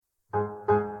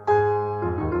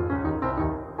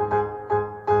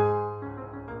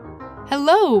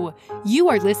Hello! You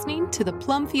are listening to the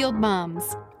Plumfield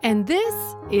Moms, and this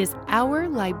is Our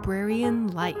Librarian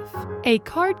Life, a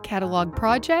card catalog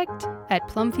project at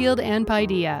Plumfield and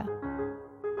Paideia.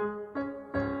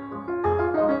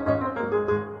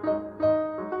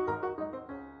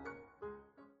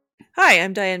 Hi,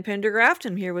 I'm Diane Pendergraft.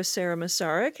 I'm here with Sarah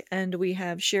Masaryk, and we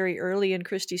have Sherry Early and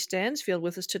Kristi Stansfield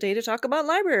with us today to talk about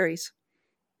libraries.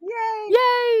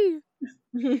 Yay!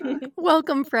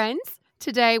 Welcome, friends.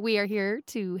 Today we are here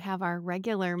to have our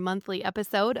regular monthly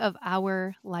episode of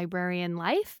Our Librarian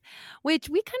Life, which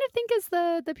we kind of think is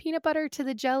the peanut butter to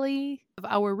the jelly of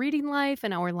our reading life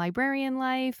and our librarian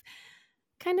life.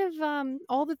 Kind of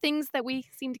all the things that we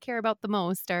seem to care about the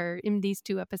most are in these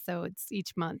two episodes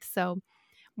each month. So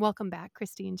welcome back,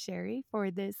 Kristi and Sherry, for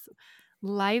this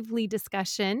lively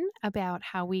discussion about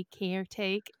how we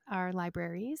caretake our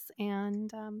libraries and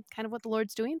kind of what the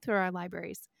Lord's doing through our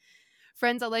libraries.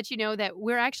 Friends, I'll let you know that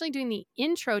we're actually doing the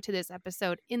intro to this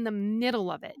episode in the middle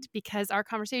of it because our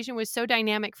conversation was so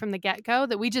dynamic from the get-go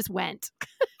that we just went.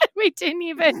 We didn't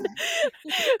even,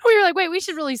 we were like, wait, we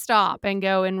should really stop and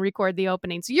go and record the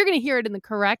opening. So you're going to hear it in the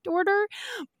correct order.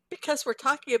 Because we're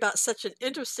talking about such an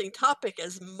interesting topic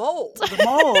as mold.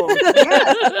 Mold,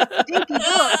 yes. Stinky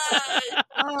books.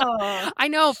 Oh. I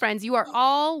know, friends, you are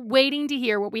all waiting to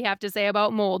hear what we have to say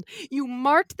about mold. You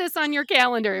marked this on your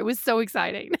calendar. It was so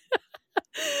exciting.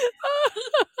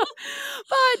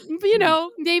 But, you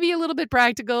know, maybe a little bit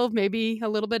practical, maybe a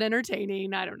little bit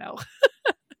entertaining. I don't know.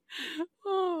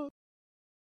 Oh.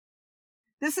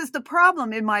 This is the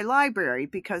problem in my library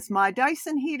because my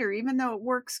Dyson heater, even though it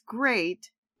works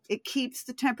great, it keeps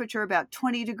the temperature about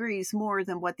 20 degrees more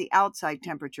than what the outside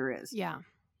temperature is. Yeah.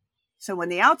 So when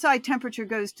the outside temperature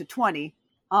goes to 20,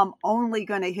 I'm only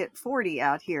going to hit 40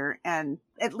 out here. And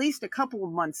at least a couple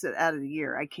of months out of the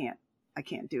year, I can't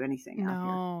do anything out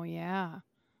here. No, yeah.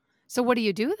 So what do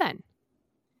you do then?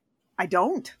 I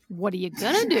don't. What are you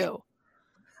going to do?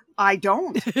 I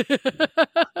don't.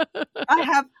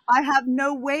 I have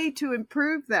no way to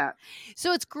improve that.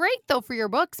 So it's great though for your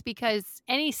books because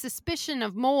any suspicion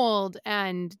of mold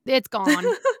and it's gone.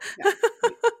 Yeah.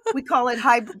 We call it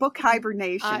book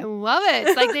hibernation. I love it.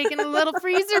 It's like taking a little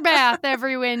freezer bath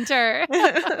every winter.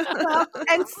 Well,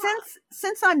 and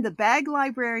since I'm the bag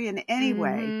librarian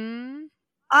anyway,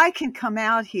 I can come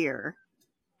out here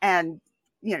and,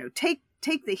 you know, take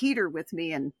the heater with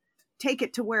me and take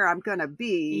it to where I'm going to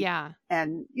be. Yeah.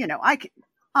 And, you know,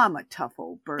 I'm a tough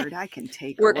old bird. I can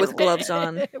take Work with gloves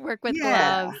on. Work with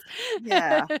gloves.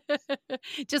 Yeah.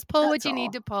 Just pull what That's you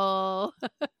need to pull.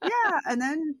 Yeah. And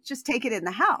then just take it in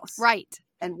the house. Right.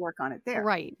 And work on it there.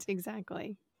 Right.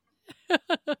 Exactly.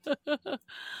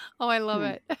 Oh, I love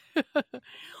it.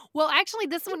 Well, actually,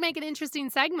 this would make an interesting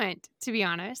segment, to be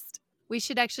honest. We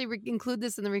should actually include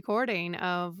this in the recording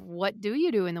of what do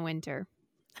you do in the winter?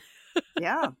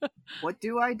 Yeah. What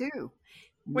do I do?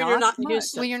 When you're not in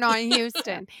Houston. When you're not in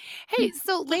Houston. Hey,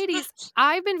 so ladies,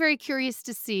 I've been very curious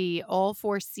to see all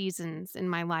 4 seasons in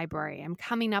my library. I'm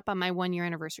coming up on my 1-year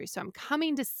anniversary. So I'm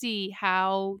coming to see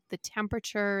how the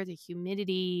temperature, the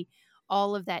humidity,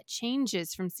 all of that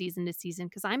changes from season to season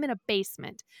because I'm in a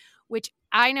basement, which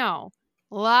I know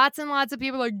lots and lots of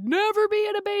people are like, never be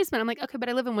in a basement. I'm like, okay, but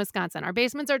I live in Wisconsin. Our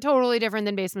basements are totally different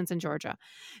than basements in Georgia.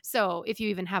 So if you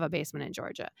even have a basement in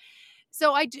Georgia.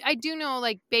 So I do know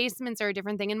like basements are a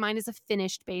different thing. And mine is a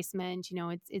finished basement. You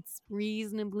know, it's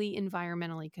reasonably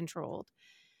environmentally controlled.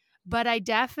 But I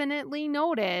definitely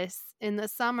notice in the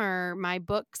summer, my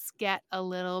books get a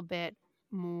little bit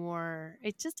more,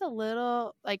 it's just a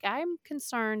little, like I'm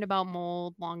concerned about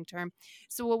mold long term.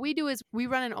 So what we do is we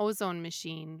run an ozone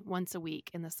machine once a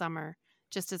week in the summer,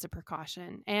 just as a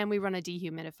precaution. And we run a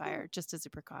dehumidifier just as a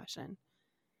precaution.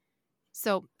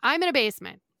 So I'm in a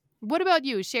basement. What about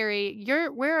you, Sherry?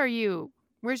 Where are you?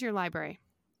 Where's your library?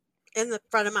 In the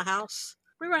front of my house.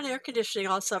 We run air conditioning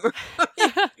all summer.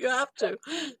 You have to,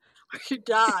 or you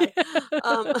die.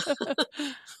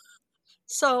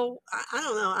 So I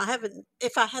don't know. I haven't.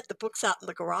 If I had the books out in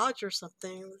the garage or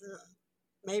something,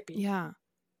 maybe. Yeah.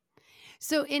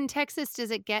 So in Texas,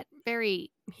 does it get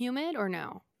very humid or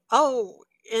no? Oh,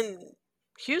 in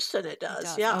Houston it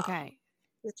does. Yeah. Okay.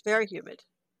 It's very humid.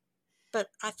 But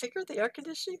I figure the air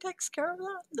conditioning takes care of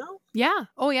that. No? Yeah.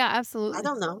 Oh, yeah, absolutely. I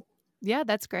don't know. Yeah,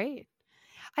 that's great.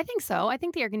 I think so. I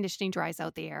think the air conditioning dries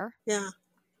out the air. Yeah.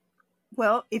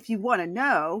 Well, if you want to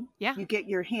know, yeah, you get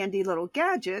your handy little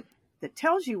gadget that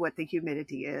tells you what the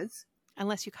humidity is.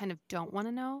 Unless you kind of don't want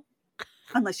to know.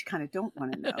 Unless you kind of don't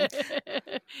want to know.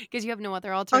 Because you have no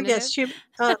other alternative.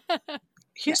 Oh,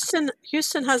 yes.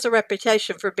 Houston has a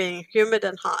reputation for being humid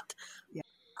and hot. Yeah.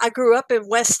 I grew up in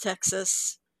West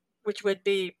Texas, which would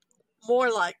be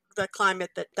more like the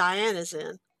climate that Diane is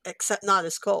in, except not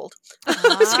as cold.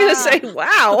 I was going to say,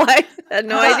 wow, I had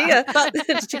no idea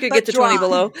that you could get to 20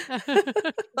 below.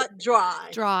 But dry.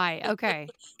 Dry. Okay.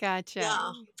 Gotcha.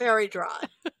 Yeah, very dry.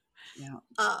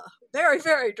 Yeah. Very,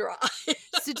 very dry.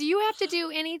 So do you have to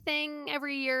do anything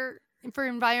every year for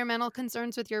environmental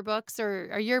concerns with your books, or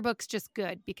are your books just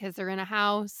good because they're in a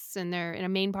house and they're in a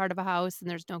main part of a house and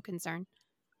there's no concern?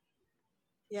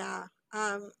 Yeah.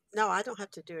 No, I don't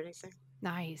have to do anything.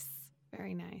 Nice.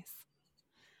 Very nice.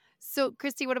 So,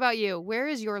 Kristi, what about you? Where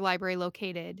is your library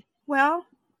located? Well,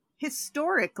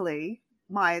 historically,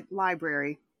 my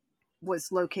library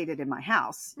was located in my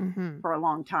house for a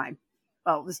long time.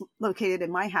 Well, it was located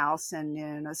in my house and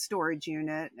in a storage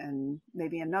unit and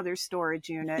maybe another storage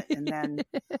unit, and then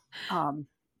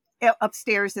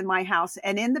upstairs in my house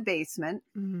and in the basement.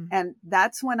 And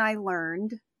that's when I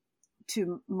learned,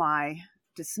 to my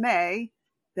dismay,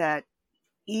 that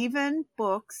even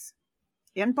books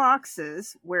in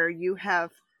boxes where you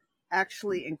have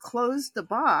actually enclosed the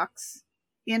box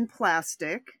in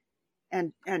plastic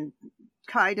and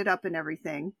tied it up and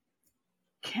everything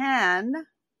can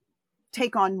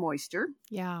take on moisture.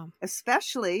 Yeah.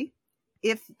 Especially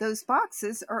if those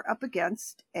boxes are up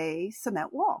against a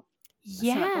cement wall.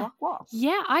 Cement block wall.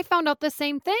 Yeah. I found out the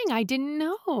same thing. I didn't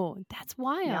know. That's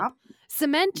wild. Yep.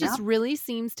 Cement just really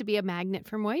seems to be a magnet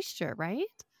for moisture, right?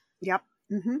 Yep.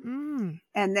 And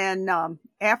then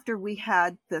after we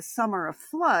had the summer of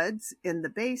floods in the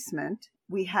basement,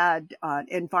 we had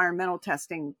environmental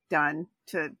testing done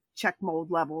to check mold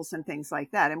levels and things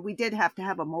like that. And we did have to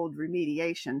have a mold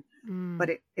remediation, but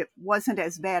it wasn't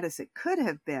as bad as it could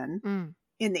have been.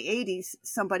 In the 80s,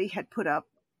 somebody had put up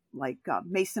like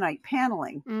masonite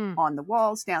paneling on the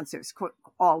walls downstairs.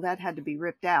 All that had to be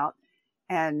ripped out.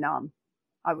 And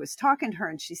I was talking to her,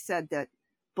 and she said that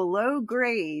below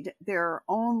grade, there are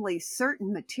only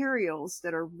certain materials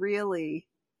that are really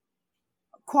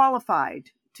qualified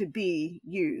to be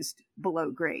used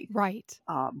below grade. Right.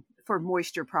 For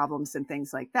moisture problems and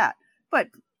things like that. But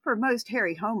for most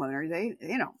hairy homeowner,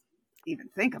 they don't even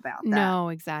think about that. No,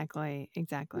 exactly.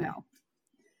 No.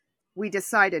 We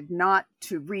decided not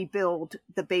to rebuild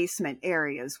the basement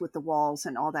areas with the walls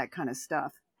and all that kind of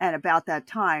stuff. And about that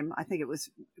time, I think it was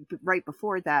right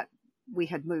before that, we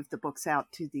had moved the books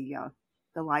out to the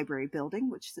library building,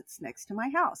 which sits next to my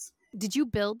house. Did you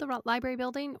build the library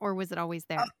building, or was it always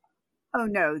there? Oh,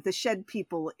 no. The shed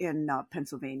people in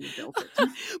Pennsylvania built it.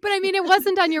 But I mean, it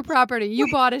wasn't on your property.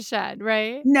 You bought a shed,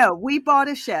 right? No, we bought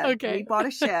a shed. Okay. We bought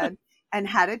a shed and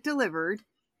had it delivered.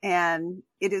 And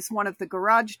it is one of the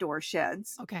garage door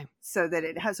sheds. Okay. So that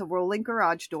it has a rolling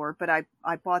garage door. But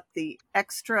I bought the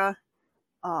extra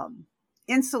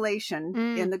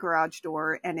insulation in the garage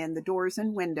door and in the doors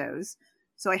and windows.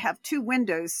 So I have two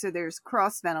windows, so there's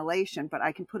cross ventilation, but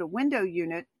I can put a window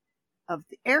unit of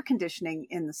the air conditioning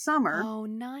in the summer. Oh,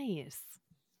 nice.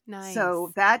 Nice.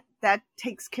 So that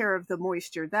takes care of the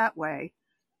moisture that way.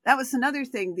 That was another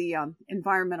thing the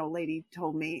environmental lady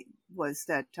told me, was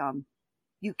that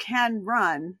you can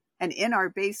run, and in our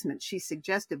basement, she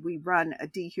suggested we run a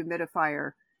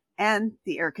dehumidifier and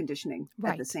the air conditioning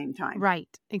at the same time. Right,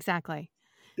 exactly.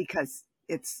 Because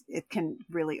it can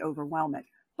really overwhelm it.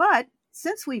 But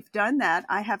since we've done that,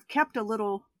 I have kept a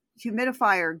little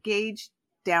humidifier gauge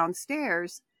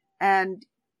downstairs, and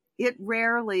it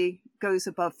rarely goes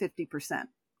above 50%.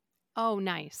 Oh,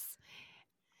 nice.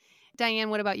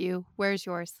 Diane, what about you? Where's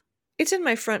yours? It's in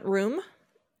my front room,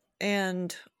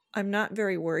 and I'm not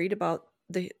very worried about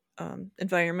the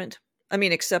environment. I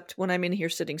mean, except when I'm in here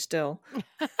sitting still,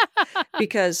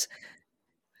 because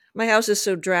my house is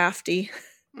so drafty.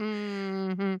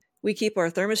 We keep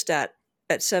our thermostat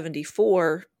at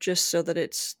 74 just so that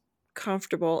it's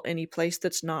comfortable any place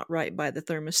that's not right by the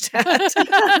thermostat.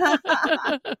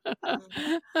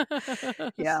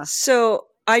 Yeah. So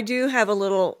I do have a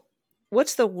little,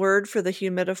 what's the word for the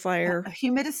humidifier? A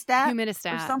humidistat?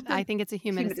 Humidistat. Or something? I think it's a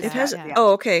humidistat. Humidistat. It has. Yeah.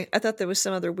 Oh, okay. I thought there was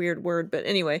some other weird word, but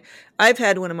anyway, I've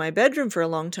had one in my bedroom for a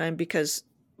long time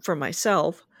for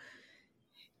myself,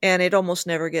 and it almost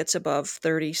never gets above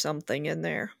 30 something in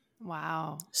there.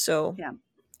 Wow. So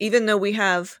even though we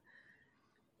have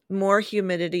more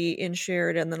humidity in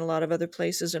Sheridan than a lot of other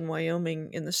places in Wyoming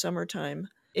in the summertime,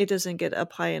 it doesn't get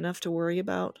up high enough to worry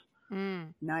about.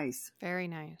 Nice. Very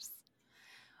nice.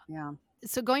 Yeah.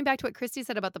 So going back to what Kristi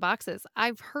said about the boxes,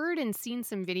 I've heard and seen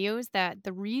some videos that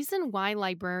the reason why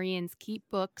librarians keep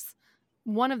books,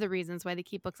 one of the reasons why they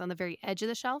keep books on the very edge of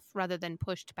the shelf rather than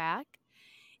pushed back,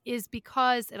 is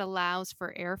because it allows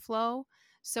for airflow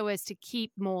so as to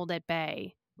keep mold at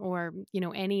bay, or,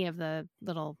 any of the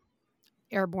little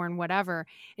airborne, whatever.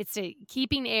 It's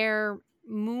keeping air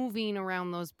moving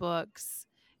around those books,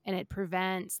 and it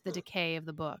prevents the decay of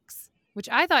the books, which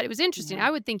I thought it was interesting. Yeah.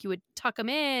 I would think you would tuck them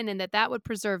in and that would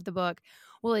preserve the book.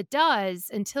 Well, it does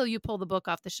until you pull the book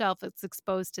off the shelf. It's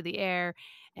exposed to the air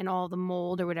and all the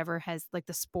mold or whatever has, like,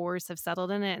 the spores have settled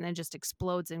in it, and then just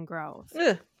explodes and grows.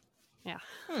 Ugh. Yeah.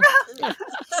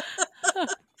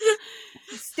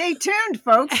 Stay tuned,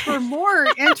 folks, for more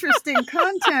interesting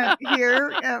content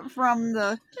here from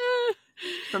the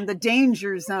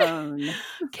danger zone.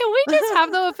 Can we just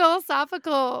have a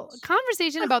philosophical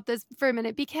conversation about this for a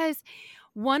minute? Because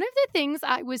one of the things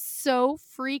I was so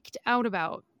freaked out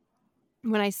about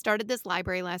when I started this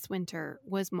library last winter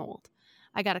was mold.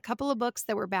 I got a couple of books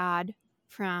that were bad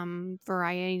from a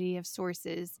variety of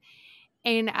sources,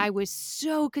 and I was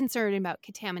so concerned about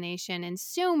contamination, and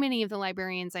so many of the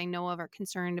librarians I know of are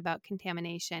concerned about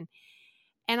contamination.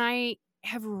 And I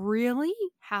have really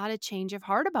had a change of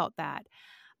heart about that.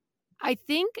 I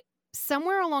think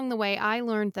somewhere along the way, I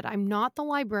learned that I'm not the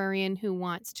librarian who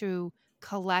wants to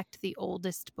collect the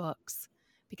oldest books,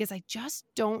 because I just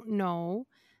don't know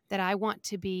that I want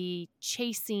to be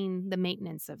chasing the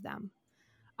maintenance of them.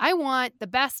 I want the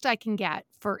best I can get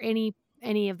for any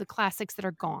of the classics that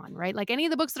are gone, right? Like any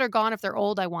of the books that are gone, if they're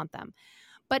old, I want them.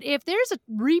 But if there's a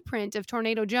reprint of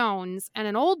Tornado Jones and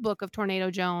an old book of Tornado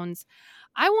Jones,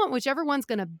 I want whichever one's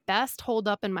going to best hold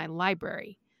up in my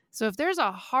library. So if there's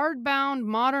a hardbound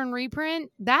modern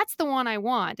reprint, that's the one I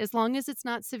want, as long as it's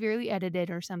not severely edited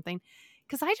or something.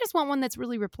 Because I just want one that's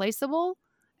really replaceable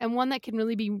and one that can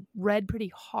really be read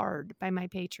pretty hard by my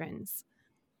patrons.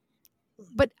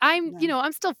 But I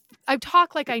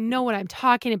talk like I know what I'm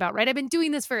talking about, right? I've been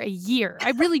doing this for a year.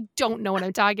 I really don't know what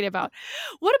I'm talking about.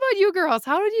 What about you girls?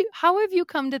 How have you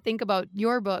come to think about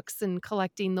your books and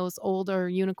collecting those older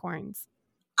unicorns?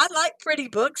 I like pretty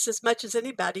books as much as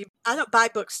anybody. I don't buy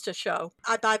books to show.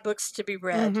 I buy books to be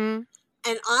read. Mm-hmm.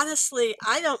 And honestly,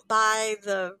 I don't buy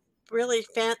the really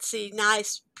fancy,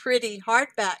 nice, pretty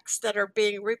hardbacks that are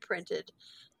being reprinted,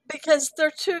 because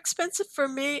they're too expensive for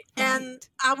me, and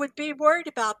I would be worried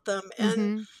about them,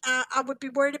 and I would be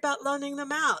worried about loaning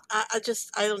them out. I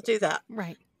don't do that.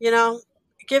 Right.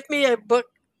 Give me a book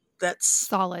that's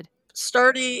solid,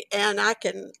 sturdy, and I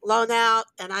can loan out,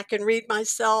 and I can read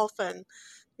myself, and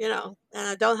and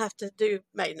I don't have to do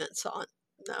maintenance on.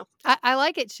 No. I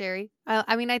like it, Sherry.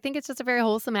 I mean, I think it's just a very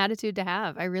wholesome attitude to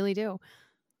have. I really do.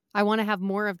 I want to have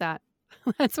more of that.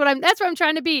 That's what I'm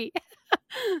trying to be.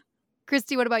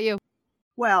 Kristi, what about you?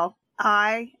 Well,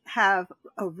 I have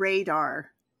a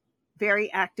radar,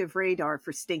 very active radar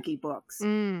for stinky books.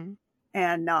 And,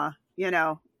 I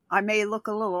may look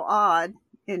a little odd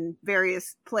in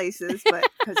various places, but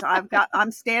because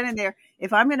I'm standing there.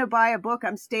 If I'm going to buy a book,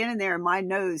 I'm standing there and my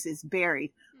nose is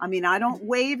buried. I mean, I don't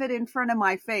wave it in front of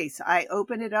my face. I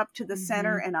open it up to the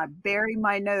center and I bury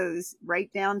my nose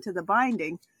right down to the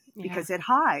binding because it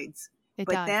hides.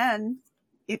 But then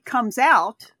it comes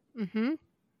out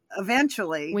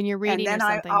eventually when you're reading, and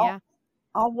then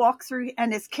I'll walk through,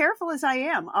 and as careful as I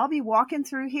am, I'll be walking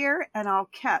through here and I'll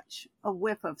catch a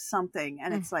whiff of something,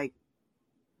 and it's like,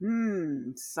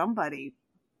 somebody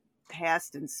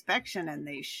passed inspection and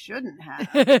they shouldn't have.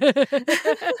 and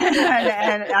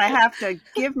I have to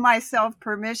give myself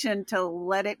permission to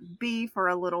let it be for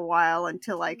a little while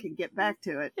until I can get back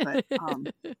to it. But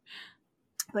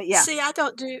yeah. See, I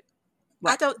don't do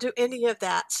any of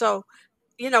that. So,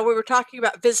 we were talking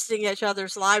about visiting each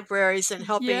other's libraries and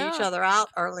helping each other out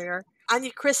earlier. I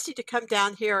need Kristi to come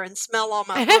down here and smell all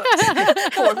my books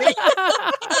for me,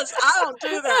 because I don't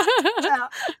do that.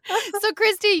 So,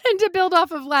 Kristi, and to build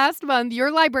off of last month,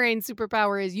 your librarian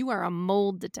superpower is you are a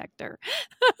mold detector.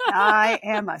 I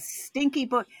am a stinky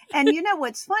book. And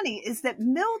what's funny is that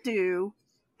mildew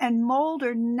and mold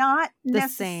are not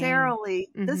necessarily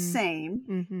the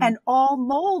same. And all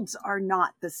molds are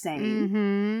not the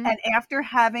same. And after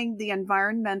having the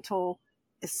environmental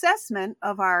assessment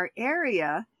of our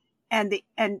area, and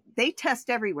they test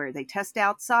everywhere. They test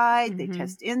outside, they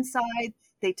test inside,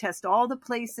 they test all the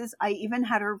places. I even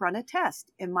had her run a test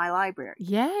in my library.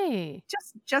 Yay.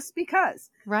 Just because.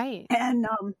 Right. And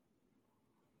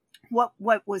what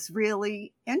was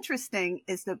really interesting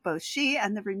is that both she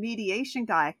and the remediation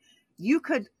guy, you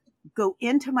could go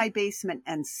into my basement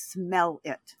and smell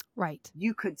it. Right.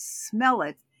 You could smell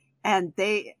it. And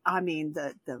the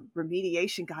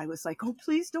remediation guy was like, oh,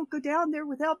 please don't go down there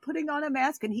without putting on a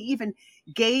mask. And he even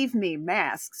gave me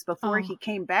masks before he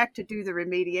came back to do the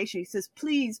remediation. He says,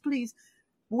 please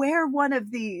wear one of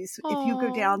these if you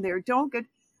go down there. Don't go.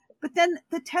 But then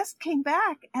the test came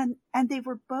back and they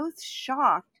were both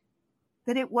shocked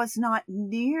that it was not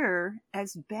near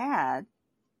as bad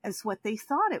as what they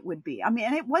thought it would be. I mean,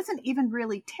 and it wasn't even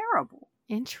really terrible.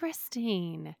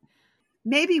 Interesting.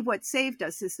 Maybe what saved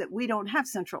us is that we don't have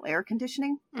central air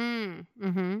conditioning.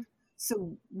 Mm-hmm.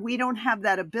 So we don't have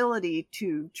that ability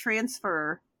to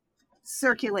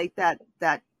circulate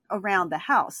that around the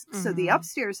house. Mm-hmm. So the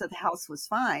upstairs of the house was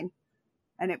fine.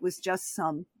 And it was just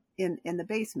some in the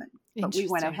basement. But we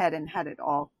went ahead and had it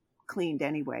all cleaned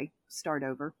anyway. Start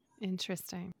over.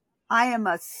 Interesting. I am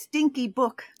a stinky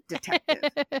book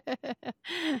detective.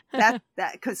 that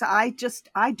because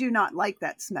I do not like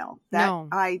that smell. No.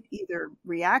 I either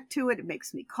react to it. It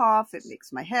makes me cough. It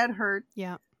makes my head hurt.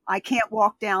 Yeah. I can't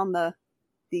walk down the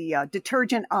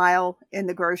detergent aisle in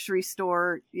the grocery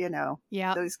store.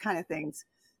 Those kind of things.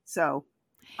 So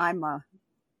I'm a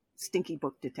stinky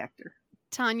book detector.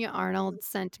 Tanya Arnold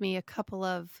sent me a couple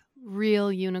of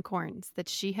real unicorns that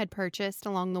she had purchased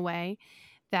along the way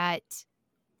that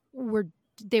were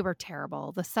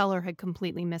terrible. The seller had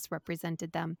completely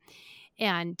misrepresented them,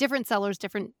 and different sellers,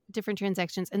 different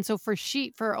transactions. And so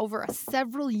for over a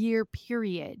several year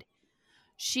period,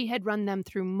 she had run them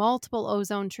through multiple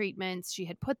ozone treatments. She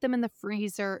had put them in the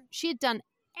freezer. She had done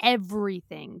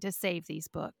everything to save these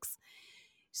books.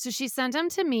 So she sent them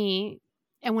to me,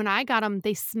 and when I got them,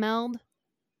 they smelled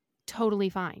totally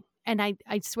fine. And I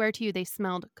swear to you, they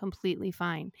smelled completely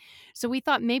fine. So we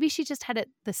thought maybe she just had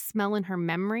the smell in her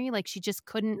memory, like she just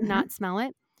couldn't not smell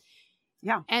it.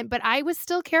 Yeah. But I was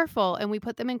still careful, and we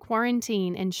put them in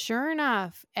quarantine. And sure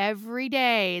enough, every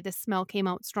day the smell came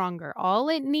out stronger. All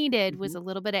it needed was a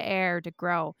little bit of air to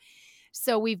grow.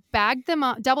 So we've bagged them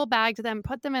up, double bagged them,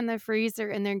 put them in the freezer,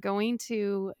 and they're going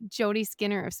to Jody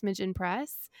Skinner of Smidgen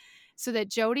Press, so that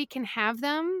Jody can have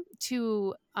them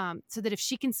so that if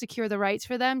she can secure the rights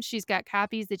for them, she's got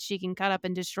copies that she can cut up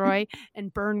and destroy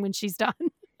and burn when she's done.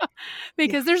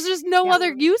 Because there's just no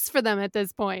other use for them at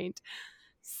this point.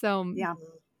 So yeah,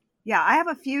 I have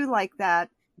a few like that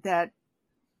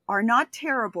are not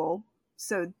terrible.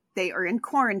 So they are in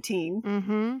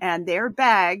quarantine and they're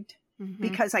bagged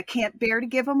because I can't bear to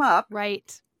give them up.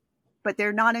 Right. But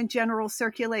they're not in general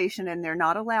circulation, and they're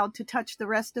not allowed to touch the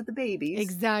rest of the babies.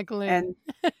 Exactly. And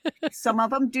some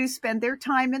of them do spend their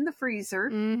time in the freezer,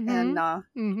 and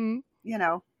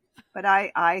but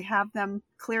I have them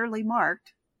clearly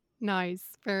marked. Nice,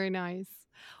 very nice.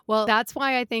 Well, that's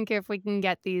why I think if we can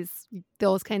get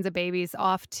those kinds of babies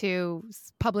off to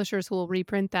publishers who will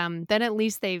reprint them, then at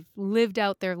least they've lived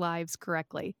out their lives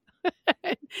correctly.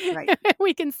 Right.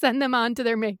 We can send them on to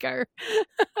their maker.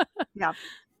 Yeah.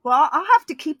 Well, I'll have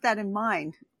to keep that in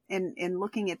mind in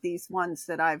looking at these ones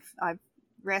that I've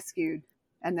rescued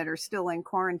and that are still in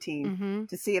quarantine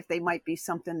to see if they might be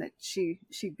something that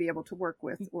she'd be able to work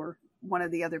with, or one of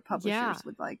the other publishers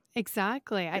would like.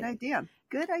 Exactly.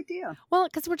 Good idea. Well,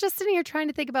 because we're just sitting here trying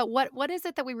to think about what is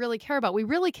it that we really care about. We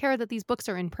really care that these books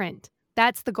are in print.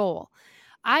 That's the goal.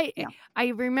 I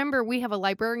remember we have a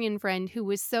librarian friend who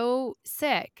was so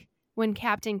sick when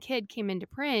Captain Kidd came into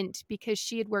print because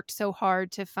she had worked so hard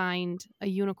to find a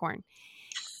unicorn.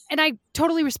 And I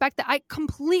totally respect that. I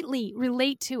completely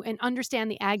relate to and understand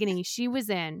the agony she was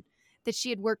in, that she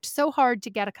had worked so hard to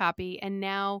get a copy, and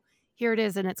now here it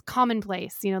is, and it's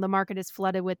commonplace. The market is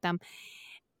flooded with them.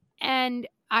 And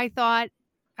I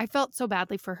felt so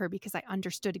badly for her because I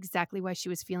understood exactly why she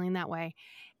was feeling that way.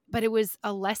 But it was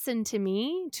a lesson to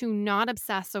me to not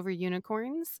obsess over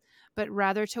unicorns, but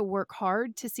rather to work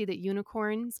hard to see that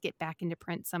unicorns get back into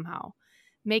print somehow.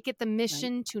 Make it the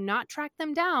mission to not track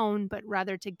them down, but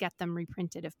rather to get them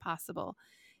reprinted if possible.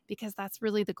 Because that's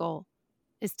really the goal,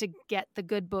 is to get the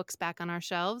good books back on our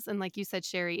shelves. And like you said,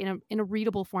 Sherry, in a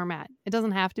readable format. It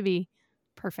doesn't have to be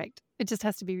perfect. It just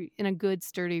has to be in a good,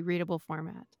 sturdy, readable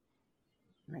format.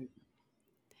 Right.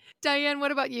 Diane,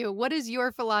 what about you? What is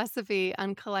your philosophy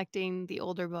on collecting the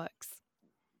older books?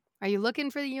 Are you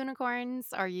looking for the unicorns?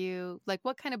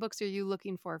 What kind of books are you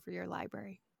looking for your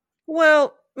library?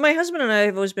 Well, my husband and I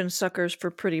have always been suckers for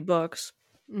pretty books.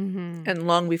 And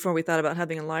long before we thought about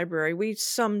having a library, we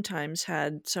sometimes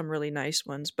had some really nice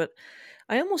ones. But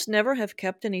I almost never have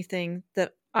kept anything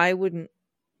that I wouldn't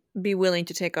be willing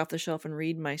to take off the shelf and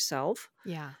read myself.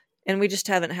 Yeah. And we just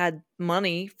haven't had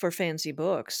money for fancy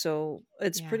books. So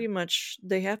it's pretty much,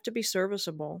 they have to be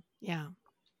serviceable. Yeah.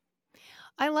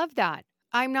 I love that.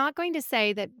 I'm not going to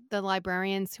say that the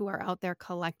librarians who are out there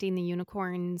collecting the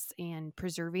unicorns and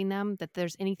preserving them, that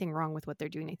there's anything wrong with what they're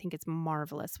doing. I think it's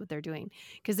marvelous what they're doing,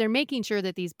 because they're making sure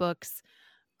that these books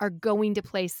are going to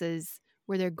places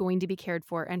where they're going to be cared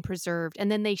for and preserved.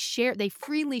 And then they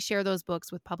freely share those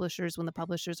books with publishers when the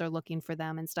publishers are looking for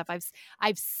them and stuff.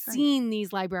 I've seen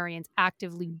these librarians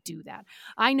actively do that.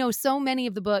 I know so many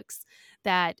of the books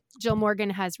that Jill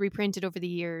Morgan has reprinted over the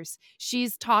years.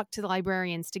 She's talked to the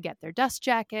librarians to get their dust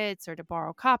jackets or to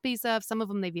borrow copies of. Some of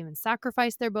them they've even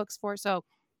sacrificed their books for. So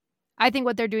I think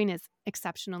what they're doing is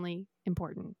exceptionally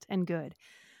important and good.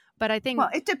 But I think... Well,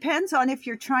 it depends on if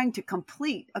you're trying to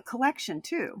complete a collection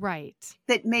too. Right.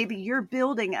 That maybe you're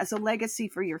building as a legacy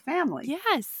for your family.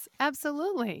 Yes,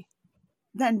 absolutely.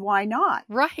 Then why not?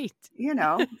 Right.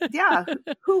 Yeah.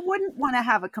 Who wouldn't want to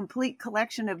have a complete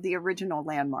collection of the original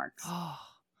landmarks? Oh,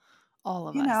 all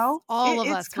of us. All of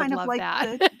it's us kind would of love like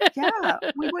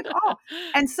that. we would all.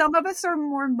 And some of us are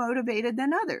more motivated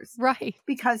than others. Right.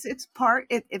 Because it's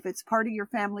if it's part of your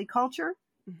family culture,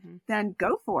 then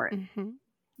go for it. Mm-hmm.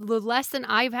 The lesson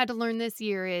I've had to learn this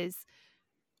year is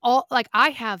I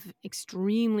have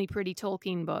extremely pretty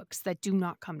Tolkien books that do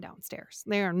not come downstairs.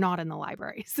 They are not in the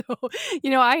library. So,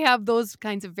 I have those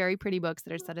kinds of very pretty books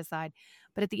that are set aside.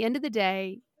 But at the end of the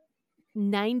day,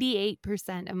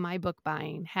 98% of my book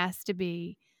buying has to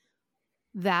be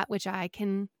that which I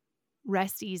can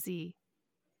rest easy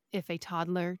if a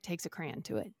toddler takes a crayon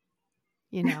to it.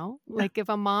 Like if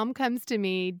a mom comes to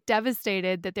me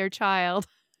devastated that their child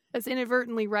has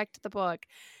inadvertently wrecked the book,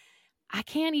 I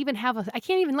can't even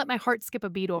let my heart skip a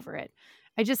beat over it.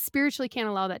 I just spiritually can't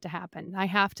allow that to happen. I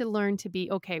have to learn to be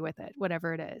okay with it,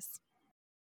 whatever it is.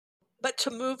 But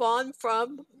to move on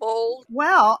from mold.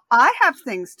 Well, I have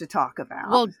things to talk about.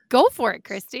 Well, go for it,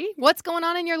 Kristi. What's going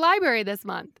on in your library this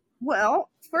month? Well,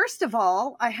 first of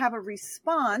all, I have a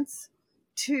response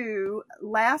to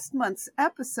last month's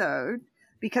episode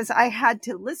because I had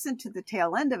to listen to the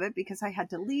tail end of it because I had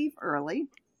to leave early.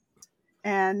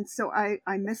 And so I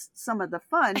missed some of the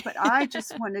fun, but I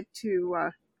just wanted to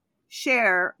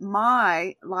share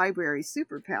my library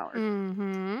superpower.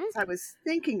 Mm-hmm. I was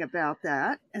thinking about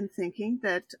that and thinking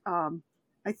that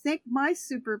I think my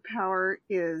superpower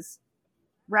is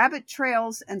rabbit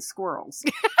trails and squirrels.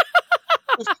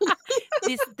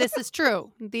 This is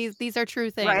true. These are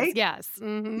true things. Right? Yes.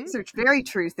 Mm-hmm. These are very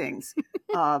true things.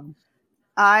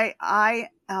 I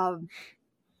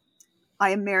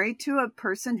am married to a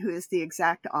person who is the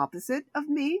exact opposite of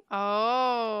me.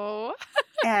 Oh.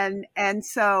 and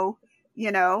so,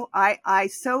 I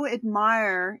so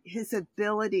admire his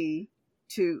ability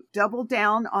to double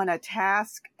down on a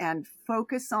task and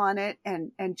focus on it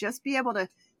and just be able to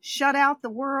shut out the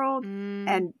world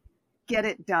and get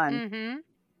it done. Mm-hmm.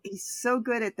 He's so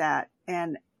good at that.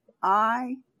 And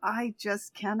I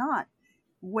just cannot.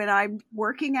 When I'm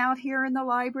working out here in the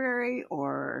library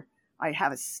or I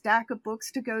have a stack of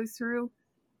books to go through,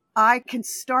 I can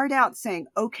start out saying,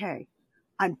 okay,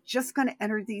 I'm just going to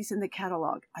enter these in the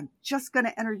catalog. I'm just going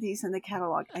to enter these in the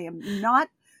catalog. I am not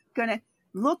going to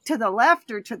look to the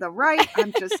left or to the right.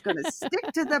 I'm just going to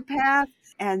stick to the path.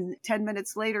 And 10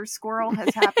 minutes later, squirrel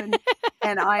has happened.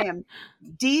 And I am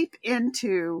deep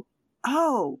into,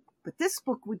 but this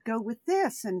book would go with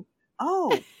this. And,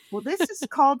 well, this is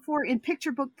called for in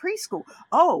picture book preschool.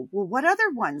 Oh, well, what other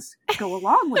ones go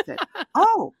along with it?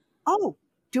 Oh,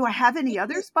 do I have any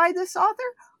others by this author?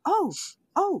 Oh,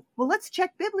 well, let's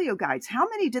check biblioguides. How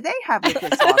many do they have with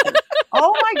this author?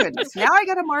 Oh, my goodness. Now I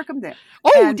got to mark them there.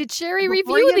 Oh, and did Sherry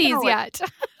review these yet?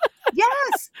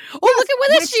 Yes. Oh, look at what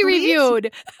this she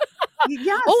reviewed.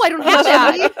 Yes. Oh, I don't have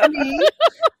that. Lead me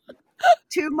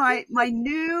to my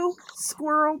new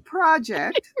squirrel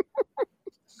project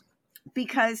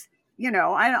because,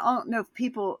 I don't know if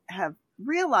people have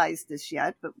realized this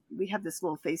yet, but we have this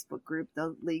little Facebook group,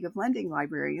 the League of Lending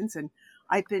Librarians, and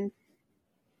I've been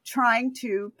trying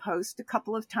to post a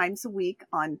couple of times a week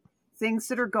on things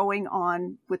that are going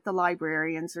on with the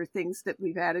librarians or things that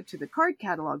we've added to the card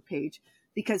catalog page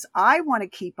because I want to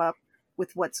keep up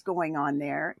with what's going on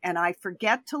there and I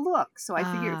forget to look. So I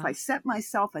figure if I set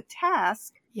myself a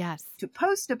task to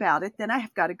post about it, then I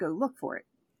have got to go look for it.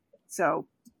 So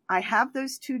I have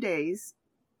those 2 days,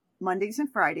 Mondays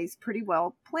and Fridays, pretty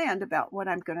well planned about what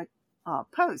I'm going to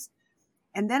post.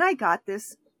 And then I got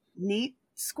this neat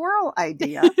squirrel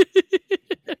idea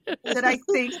that I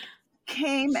think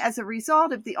came as a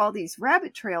result of all these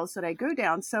rabbit trails that I go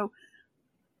down. So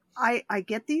I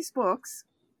get these books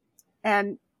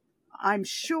and I'm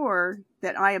sure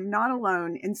that I am not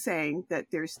alone in saying that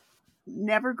there's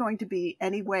never going to be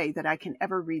any way that I can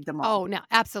ever read them all. Oh, no,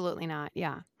 absolutely not.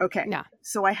 Yeah. Okay. Yeah.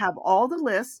 So I have all the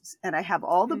lists and I have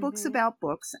all the books about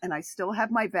books and I still have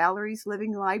my Valerie's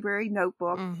Living Library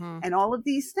notebook and all of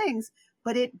these things,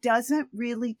 but it doesn't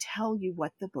really tell you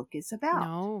what the book is about.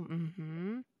 No.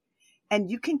 Mm-hmm. And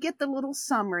you can get the little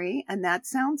summary and that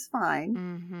sounds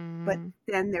fine, but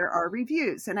then there are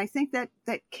reviews. And I think that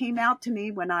came out to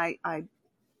me when I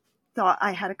thought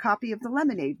I had a copy of the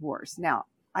Lemonade Wars. Now,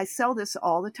 I sell this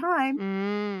all the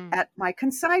time at my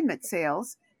consignment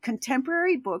sales.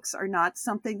 Contemporary books are not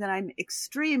something that I'm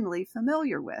extremely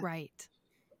familiar with. Right.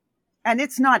 And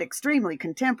it's not extremely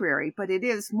contemporary, but it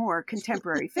is more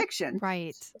contemporary fiction.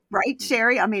 Right. Right,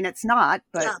 Sherry? I mean, it's not,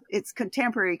 but it's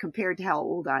contemporary compared to how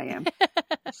old I am.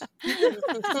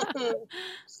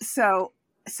 So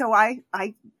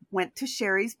I went to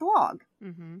Sherry's blog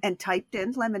and typed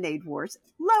in Lemonade Wars.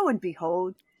 Lo and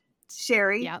behold,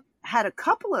 Sherry had a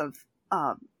couple of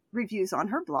reviews on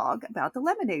her blog about the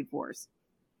Lemonade Wars.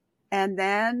 And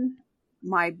then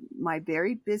my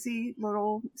very busy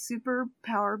little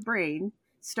superpower brain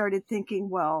started thinking,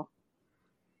 well,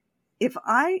 if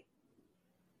I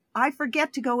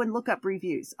forget to go and look up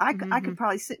reviews. I could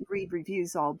probably sit and read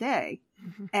reviews all day.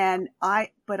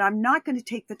 But I'm not going to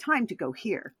take the time to go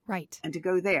here. Right. And to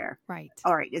go there. Right.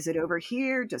 All right. Is it over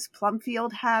here? Does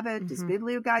Plumfield have it? Does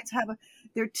Biblioguides have it?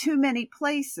 There are too many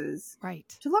places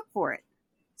to look for it.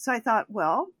 So I thought,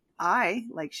 well, I,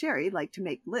 like Sherry, like to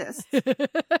make lists.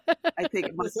 I think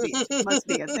it must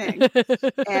be a thing.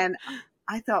 And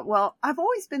I thought, well, I've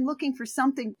always been looking for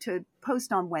something to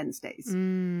post on Wednesdays.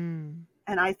 And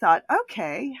I thought,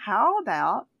 okay, how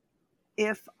about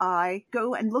if I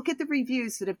go and look at the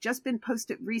reviews that have just been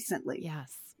posted recently?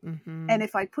 Yes. And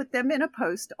if I put them in a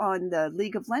post on the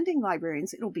League of Lending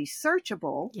Librarians, it'll be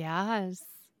searchable. Yes.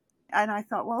 And I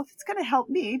thought, well, if it's going to help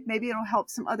me, maybe it'll help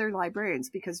some other librarians,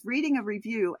 because reading a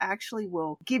review actually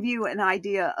will give you an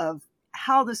idea of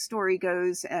how the story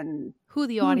goes and who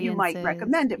you might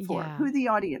recommend it for, who the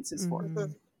audience is for.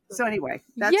 So anyway,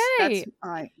 that's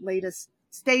my latest.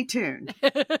 Stay tuned,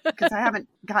 because I haven't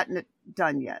gotten it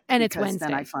done yet. And it's Wednesday.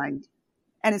 Then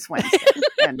and it's Wednesday.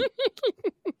 And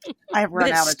I have run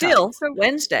out of time. It's still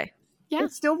Wednesday. Yeah.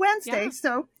 It's still Wednesday. Yeah.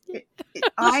 So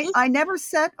I never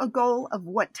set a goal of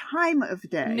what time of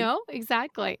day. No,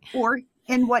 exactly. Or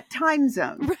in what time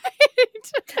zone.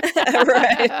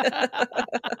 Right.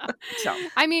 So,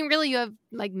 I mean, really, you have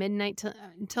like midnight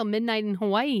until midnight in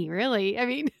Hawaii, really. I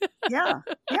mean. Yeah,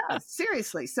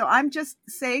 seriously. So I'm just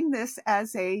saying this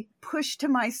as a push to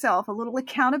myself, a little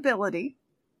accountability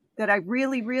that I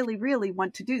really, really, really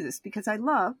want to do this, because I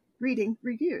love reading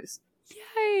reviews.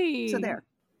 Yay. So there.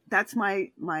 That's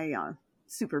my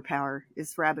superpower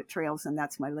is rabbit trails, and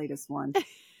that's my latest one.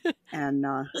 And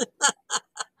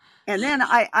then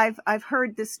I've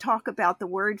heard this talk about the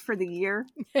word for the year,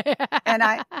 and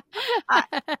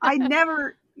I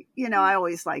never, I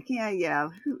always like,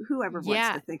 whoever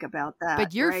wants to think about that.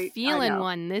 But you're right? feeling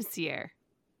one this year.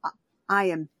 I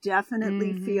am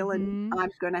definitely feeling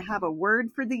I'm going to have a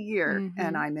word for the year,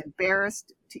 and I'm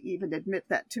embarrassed to even admit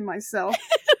that to myself.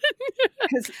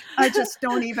 Because I just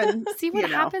don't even see what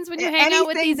happens when you hang out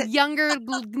with these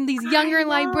younger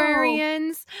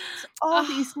librarians. All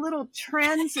these little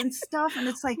trends and stuff, and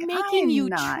it's like making you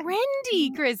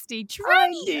trendy, Kristi,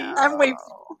 trendy. And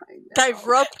they've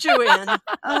roped you in.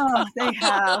 Oh, they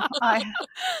have. I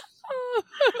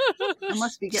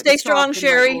must be getting stay strong,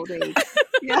 Sherry.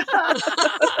 Yeah.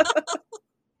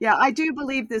 Yeah, I do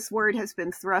believe this word has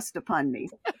been thrust upon me.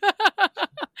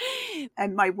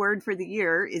 And my word for the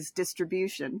year is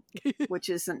distribution, which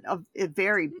is a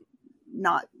very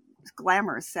not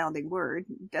glamorous sounding word.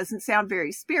 Doesn't sound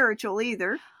very spiritual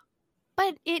either.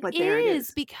 But it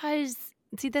is, because,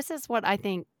 see, this is what I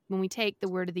think when we take the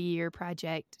Word of the Year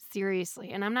project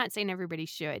seriously. And I'm not saying everybody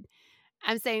should.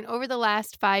 I'm saying over the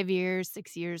last 5 years,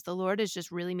 6 years, the Lord has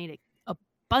just really made it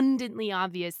abundantly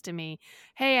obvious to me,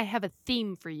 hey, I have a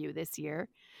theme for you this year.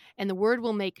 And the word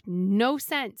will make no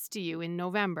sense to you in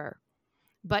November.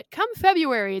 But come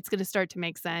February, it's going to start to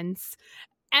make sense.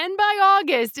 And by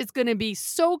August, it's going to be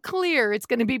so clear, it's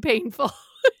going to be painful.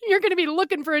 You're going to be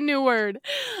looking for a new word.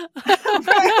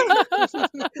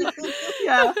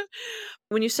 Yeah.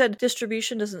 When you said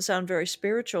distribution doesn't sound very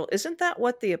spiritual, isn't that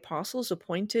what the apostles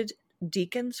appointed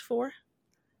deacons for?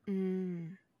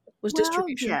 Was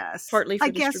distribution partly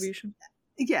for distribution?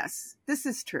 Yes, this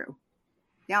is true.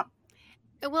 Yep.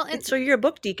 Well, so you're a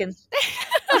book deacon.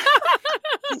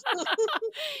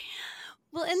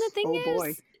 Well, and the thing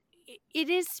is, it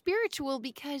is spiritual,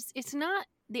 because it's not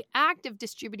the act of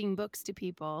distributing books to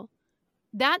people.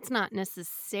 That's not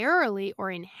necessarily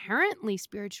or inherently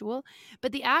spiritual,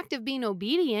 but the act of being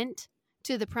obedient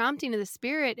to the prompting of the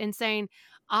Spirit and saying,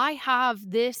 I have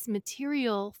this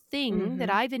material thing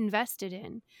that I've invested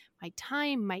in, my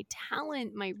time, my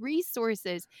talent, my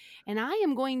resources, and I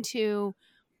am going to,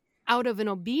 out of an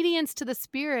obedience to the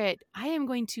Spirit, I am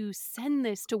going to send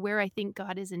this to where I think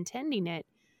God is intending it.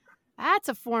 That's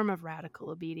a form of radical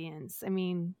obedience. I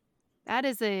mean, that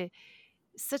is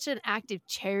such an act of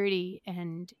charity,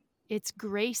 and it's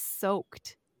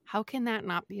grace-soaked How can that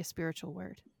not be a spiritual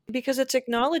word? Because it's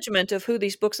acknowledgement of who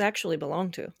these books actually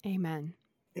belong to. Amen.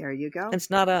 There you go. It's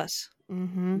not us.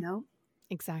 Mm-hmm. No.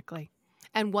 Exactly.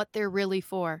 And what they're really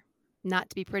for, not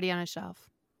to be pretty on a shelf.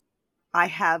 I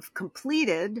have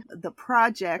completed the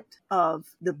project of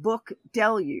the book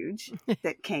Deluge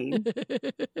that came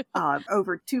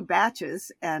over 2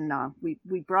 batches, and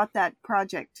we brought that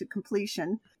project to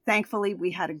completion. Thankfully,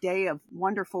 we had a day of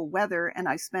wonderful weather, and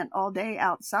I spent all day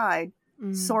outside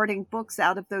sorting books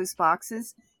out of those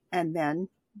boxes, and then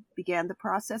began the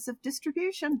process of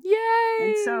distribution. Yay!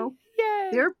 And so Yay!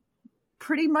 they're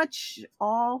pretty much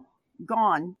all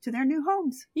gone to their new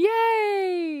homes.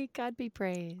 Yay! God be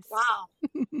praised. Wow.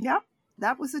 Yep,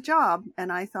 that was a job.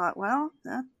 And I thought, well,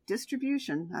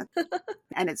 distribution.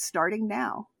 And it's starting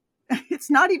now.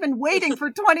 It's not even waiting for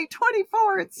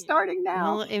 2024. It's starting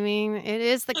now. Well, I mean, it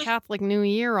is the Catholic New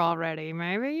Year already.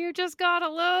 Maybe you just got a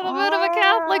little bit of a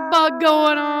Catholic bug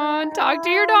going on. Talk to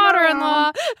your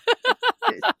daughter-in-law.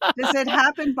 Does it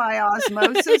happen by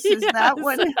osmosis? Is that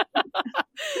what?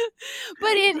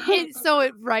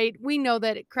 But right, we know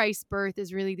that Christ's birth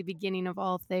is really the beginning of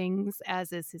all things,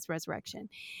 as is his resurrection.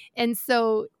 And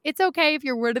so it's okay if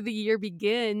your word of the year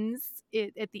begins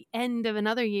at the end of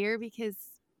another year, because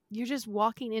you're just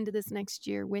walking into this next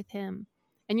year with him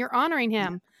and you're honoring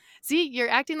him. Yeah. See, you're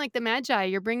acting like the Magi.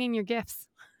 You're bringing your gifts.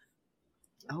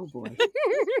 Oh, boy.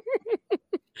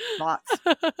 Lots.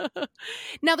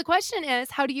 Now, the question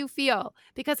is, how do you feel?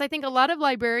 Because I think a lot of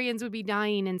librarians would be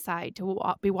dying inside to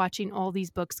be watching all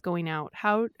these books going out.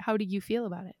 How do you feel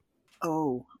about it?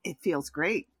 Oh, it feels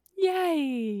great.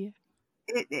 Yay.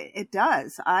 It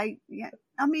does. I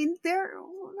mean, there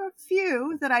are a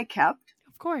few that I kept.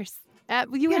 Of course.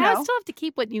 You still have to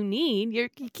keep what you need. You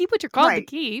keep what you're called to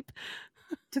keep.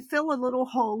 To fill a little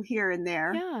hole here and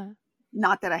there. Yeah.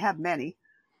 Not that I have many,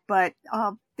 but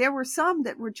there were some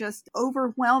that were just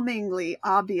overwhelmingly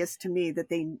obvious to me that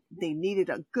they needed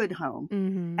a good home.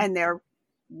 Mm-hmm. And there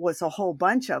was a whole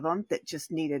bunch of them that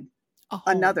just needed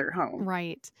another home.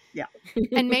 Right. Yeah.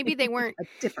 And maybe they weren't a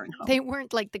different home. They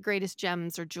weren't like the greatest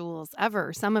gems or jewels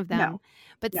ever, some of them.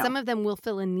 But some of them will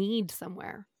fill a need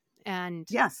somewhere. And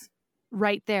yes.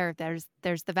 Right there's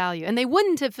the value. And they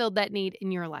wouldn't have filled that need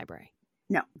in your library.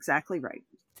 No, exactly right.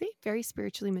 See, very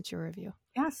spiritually mature of you.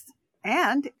 Yes.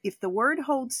 And if the word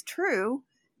holds true,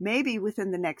 maybe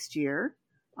within the next year,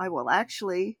 I will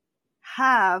actually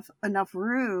have enough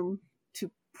room to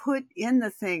put in the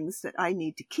things that I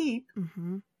need to keep,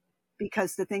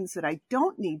 because the things that I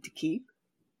don't need to keep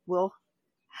will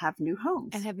have new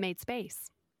homes. And have made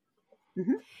space.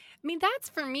 Mm-hmm. I mean, that's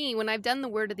for me, when I've done the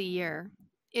word of the year,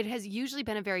 it has usually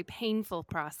been a very painful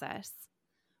process,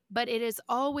 but it is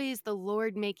always the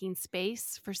Lord making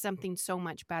space for something so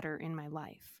much better in my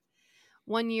life.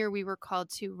 One year we were called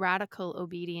to radical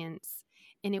obedience,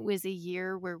 and it was a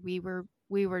year where we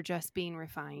were just being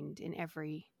refined in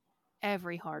every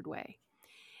hard way.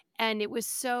 And it was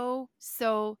so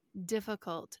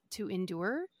difficult to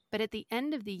endure, but at the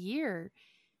end of the year,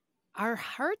 our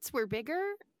hearts were bigger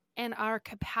and our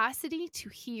capacity to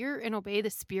hear and obey the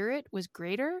Spirit was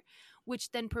greater, which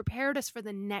then prepared us for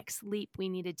the next leap we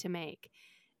needed to make.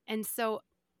 And so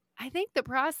I think the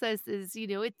process is,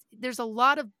 there's a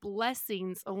lot of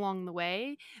blessings along the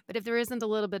way, but if there isn't a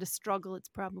little bit of struggle, it's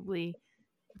probably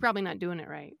not doing it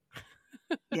right.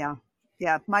 Yeah.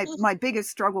 Yeah. My biggest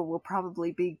struggle will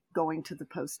probably be going to the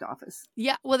post office.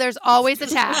 Yeah. Well, there's always a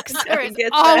tax. There is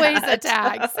always a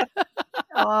tax.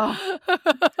 Oh,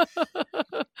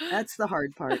 that's the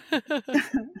hard part.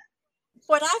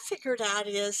 What I figured out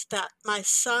is that my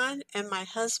son and my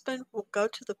husband will go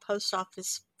to the post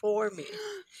office for me.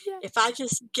 Yeah. If I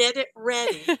just get it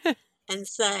ready and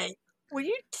say, will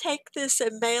you take this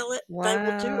and mail it? Wow. They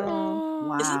will do it.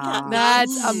 Wow. Isn't that nice?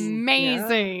 That's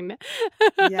amazing.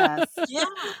 Yes. Yeah.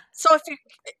 So if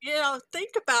you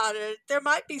think about it, there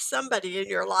might be somebody in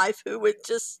your life who would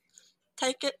just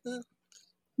take it and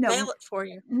mail it for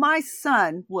you. My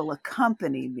son will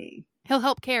accompany me. He'll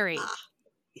help carry.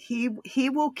 He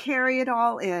will carry it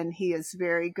all in. He is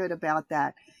very good about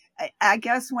that. I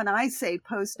guess when I say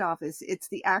post office, it's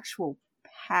the actual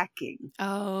packing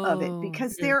of it,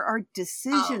 because there are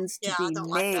decisions to be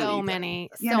made. So many.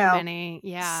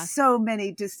 Yeah. So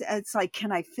many. It's like,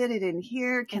 can I fit it in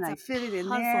here? Can I fit it in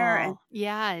there? And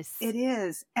yes. It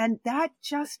is. And that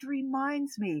just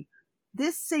reminds me,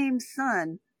 this same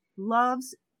son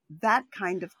loves that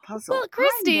kind of puzzle. Well,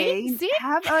 Kristi,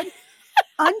 have an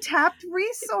untapped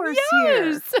resource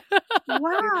here.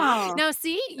 Wow. Now,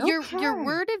 see, your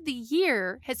word of the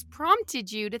year has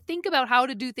prompted you to think about how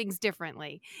to do things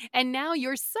differently. And now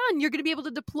you're going to be able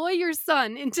to deploy your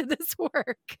son into this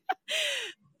work.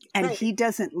 And Right. he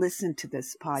doesn't listen to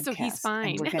this podcast. So he's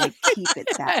fine. And we're going to keep it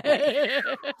that way.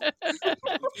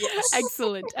 Yes.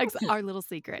 Excellent. Our little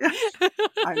secret.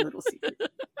 Our little secret.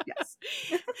 Yes.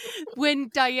 When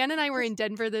Diane and I were in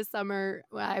Denver this summer,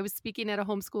 I was speaking at a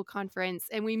homeschool conference,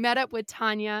 and we met up with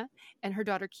Tanya and her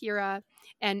daughter Kira,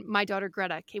 and my daughter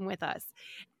Greta came with us.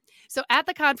 So at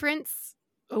the conference,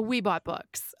 we bought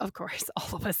books, of course,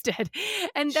 all of us did.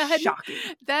 And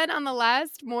then on the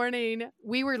last morning,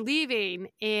 we were leaving,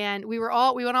 and we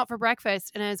went out for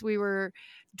breakfast. And as we were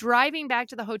driving back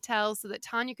to the hotel so that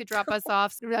Tanya could drop us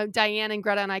off, so Diane and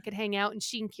Greta and I could hang out, and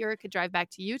she and Kira could drive back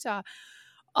to Utah.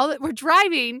 We're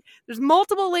driving, there's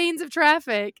multiple lanes of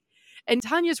traffic, and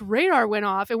Tanya's radar went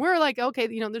off, and we're like, okay,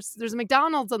 there's a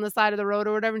McDonald's on the side of the road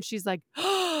or whatever. And she's like,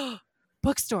 oh,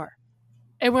 bookstore.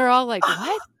 And we're all like,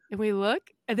 what? And we look,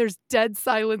 and there's dead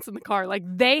silence in the car. Like,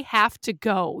 they have to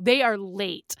go. They are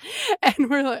late.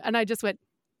 And I just went,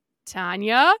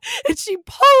 Tanya? And she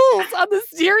pulls on the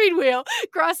steering wheel,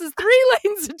 crosses 3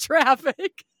 lanes of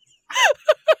traffic,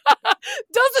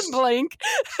 doesn't blink,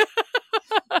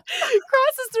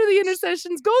 crosses through the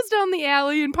intersections, goes down the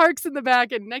alley, and parks in the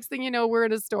back. And next thing you know, we're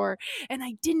in a store. And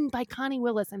I didn't buy Connie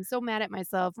Willis. I'm so mad at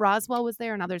myself. Roswell was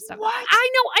there and other stuff. What? I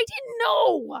know. I didn't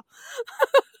know.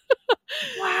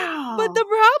 Wow. But the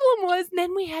problem was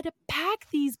then we had to pack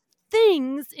these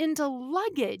things into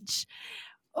luggage.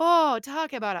 Oh,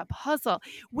 talk about a puzzle.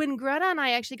 When Greta and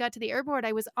I actually got to the airport,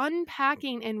 I was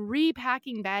unpacking and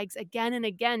repacking bags again and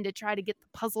again to try to get the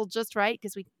puzzle just right,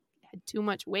 because we had too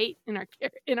much weight in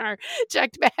our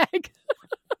checked bag.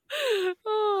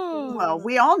 Oh. Well,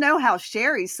 we all know how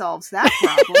Sherry solves that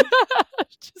problem.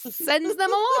 Just sends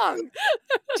them along.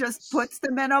 Just puts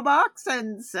them in a box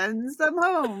and sends them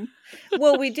home.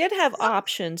 Well, we did have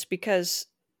options because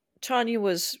Tanya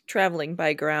was traveling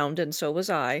by ground, and so was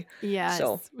I. Yes.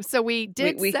 So we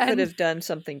did. We could have done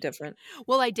something different.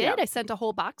 Well, I did. Yeah. I sent a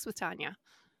whole box with Tanya.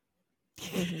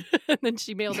 Mm-hmm. And then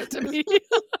she mailed it to me.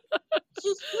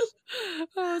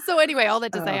 So anyway, all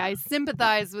that to say, I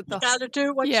sympathize with You got to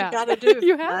do what Yeah. you got to do.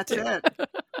 You have That's to. it.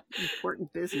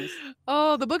 Important business.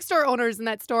 Oh, the bookstore owners in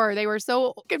that store, they were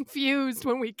so confused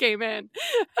when we came in.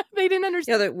 They didn't Yeah,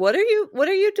 understand. like, what are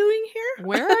you doing here?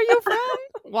 Where are you from?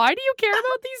 Why do you care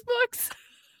about these books?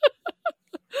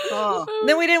 Oh.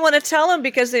 Then we didn't want to tell them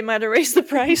because they might have raised the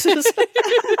prices.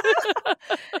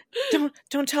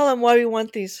 Don't tell them why we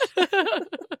want these.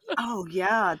 Oh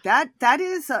yeah, that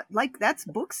is that's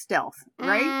book stealth,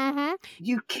 right? Mm-hmm.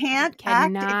 You can't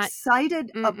Cannot. act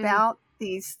excited Mm-mm. about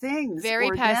these things, Very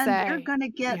or then passé. you're going to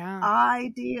get Yeah.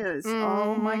 ideas.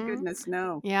 Oh my Mhm. goodness,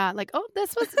 no! Yeah, like, oh,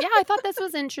 I thought this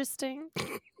was interesting.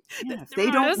 Yeah, if they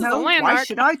This don't is a know, why landmark.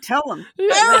 should I tell them?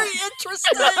 Very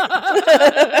interesting.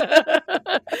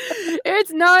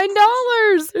 It's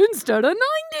 $9 instead of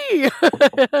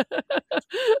 $90.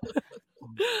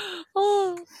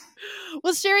 Oh.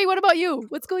 Well, Sherry, what about you?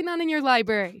 What's going on in your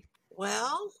library?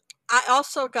 Well, I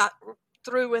also got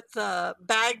through with the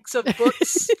bags of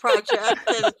books project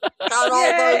and got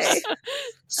all those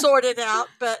sorted out.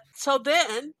 But so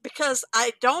then, because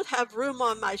I don't have room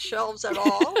on my shelves at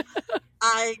all,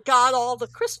 I got all the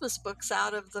Christmas books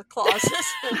out of the closet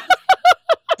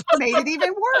Made it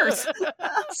even worse.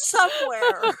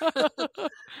 somewhere.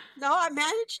 No, I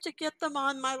managed to get them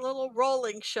on my little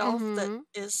rolling shelf Mhm.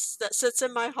 that sits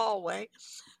in my hallway.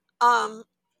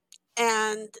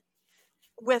 And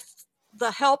with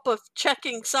the help of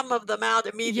checking some of them out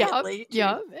immediately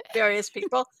to various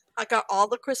people, I got all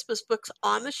the Christmas books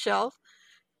on the shelf.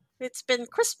 It's been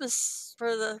Christmas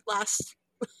for the last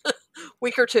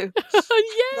week or two.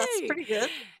 Yay! That's pretty good.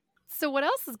 So what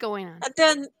else is going on? And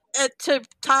then to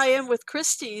tie in with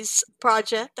Kristi's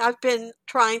project, I've been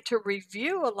trying to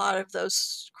review a lot of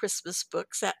those Christmas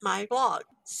books at my blog.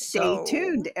 Stay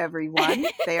tuned, everyone.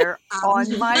 They're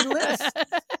on my list.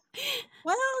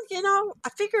 Well, I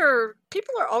figure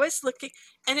people are always looking,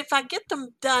 and if I get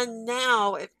them done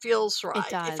now, it feels right.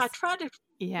 does. If I try to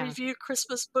Yeah. review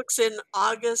Christmas books in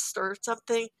August or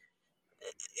something,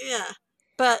 yeah.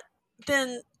 But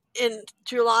then in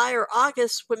July or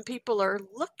August, when people are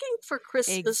looking for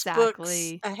Christmas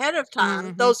Exactly. books ahead of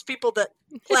time, Mhm. those people that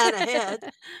plan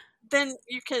ahead, then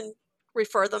you can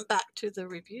refer them back to the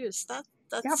reviews. That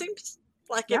Yep. seems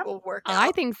like Yep. it will work out.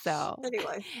 I think so.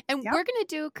 Anyway, And Yep. we're going to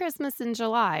do Christmas in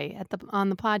July on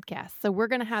the podcast. So we're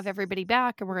going to have everybody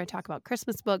back, and we're going to talk about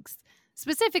Christmas books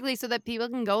specifically so that people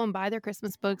can go and buy their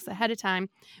Christmas books ahead of time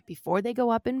before they go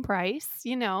up in price.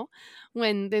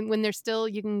 When they're still,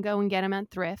 you can go and get them at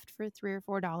thrift for $3 or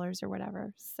 $4 or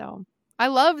whatever. So I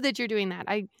love that you're doing that.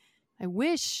 I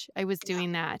wish I was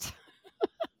doing that.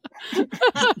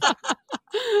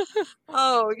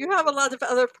 Oh, you have a lot of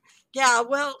other. Yeah,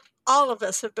 well, all of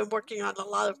us have been working on a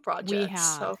lot of projects. We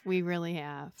have. We really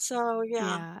have. So yeah.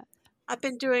 Yeah. I've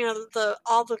been doing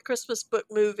all the Christmas book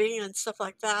moving and stuff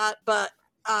like that, but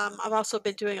I've also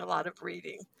been doing a lot of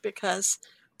reading because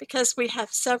we have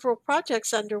several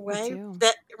projects underway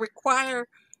that require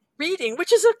reading,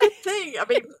 which is a good thing. I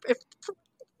mean,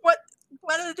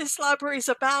 what are these libraries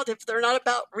about if they're not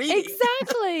about reading?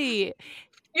 Exactly.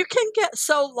 You can get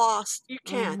so lost. You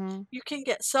can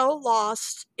get so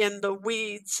lost in the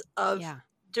weeds of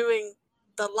doing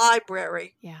the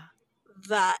library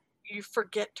that you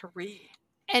forget to read.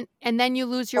 And then you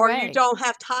lose your way. Or you don't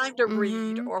have time to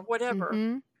read or whatever.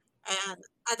 And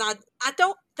I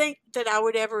don't think that I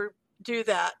would ever do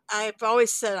that. I've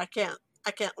always said I can't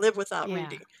live without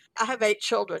reading. I have 8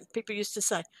 children. People used to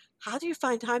say, how do you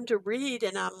find time to read?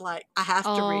 And I'm like, I have to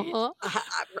read.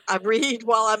 I read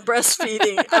while I'm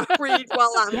breastfeeding. I read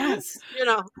while I'm,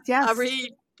 I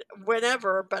read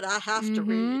whenever, but I have to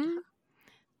read.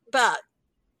 But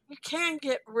you can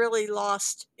get really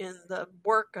lost in the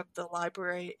work of the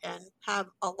library and have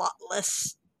a lot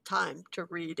less time to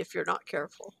read if you're not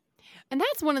careful. And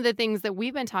that's one of the things that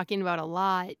we've been talking about a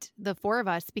lot, the 4 of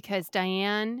us, because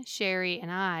Diane, Sherry,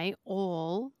 and I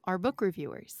all are book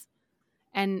reviewers.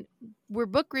 And we're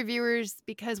book reviewers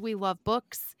because we love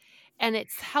books, and it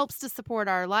helps to support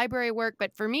our library work.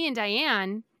 But for me and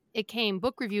Diane, it came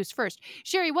book reviews first.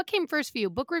 Sherry, what came first for you,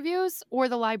 book reviews or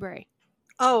the library?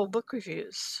 Oh, book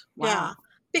reviews. Wow.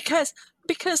 Yeah.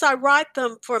 Because I write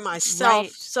them for myself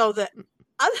so that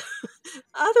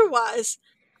otherwise,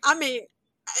 I mean,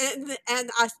 and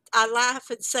I laugh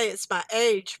and say it's my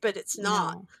age, but it's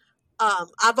not. No.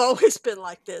 I've always been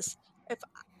like this.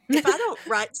 If I don't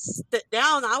write it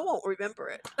down, I won't remember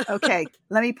it. Okay,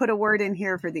 let me put a word in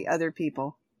here for the other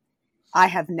people. I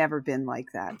have never been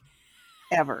like that.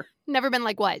 Ever. Never been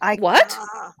like what?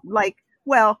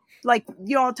 What? Like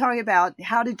you all talking about,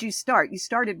 how did you start? You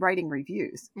started writing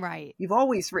reviews. Right. You've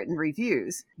always written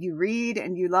reviews. You read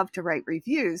and you love to write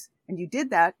reviews. And you did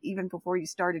that even before you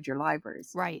started your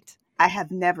libraries. Right. I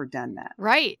have never done that.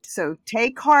 Right. So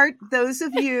take heart, those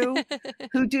of you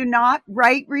who do not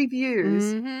write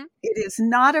reviews. It is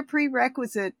not a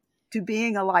prerequisite to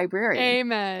being a librarian.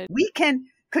 Amen. We can...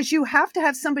 Because you have to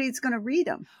have somebody that's going to read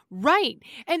them. Right.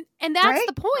 And that's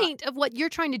the point of what you're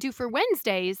trying to do for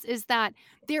Wednesdays, is that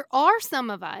there are some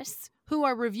of us who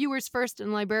are reviewers first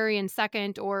and librarians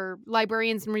second, or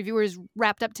librarians and reviewers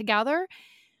wrapped up together.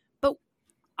 But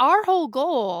our whole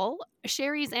goal,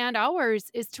 Sherry's and ours,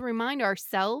 is to remind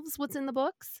ourselves what's in the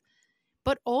books,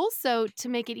 but also to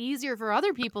make it easier for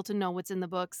other people to know what's in the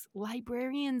books,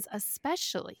 librarians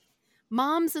especially.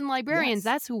 Moms and librarians,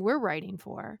 that's who we're writing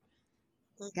for.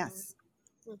 Yes.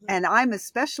 And I'm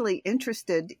especially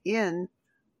interested in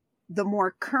the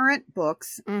more current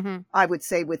books, I would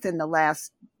say within the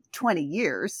last 20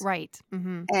 years. Right.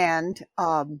 And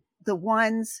the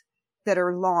ones that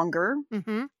are longer,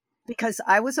 because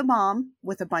I was a mom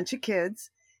with a bunch of kids,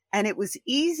 and it was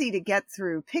easy to get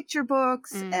through picture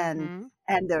books and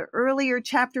the earlier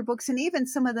chapter books, and even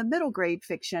some of the middle grade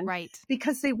fiction,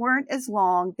 because they weren't as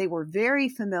long. They were very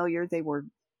familiar. They were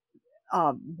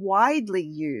widely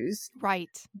used. Right.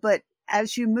 But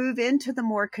as you move into the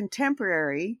more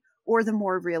contemporary or the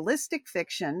more realistic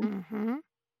fiction,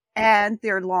 and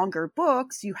they're longer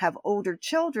books, you have older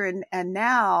children, and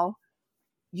now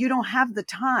you don't have the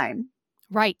time.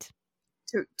 Right.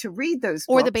 To read those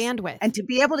books. Or the bandwidth. And to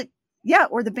be able to,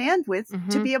 or the bandwidth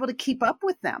to be able to keep up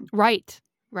with them. Right.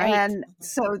 Right. And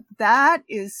so that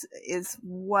is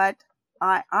what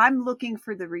I'm looking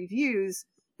for, the reviews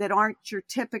that aren't your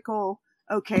typical,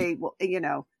 okay, well,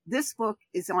 this book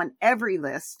is on every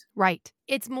list. Right.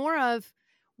 It's more of,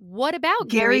 what about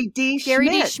Gary D.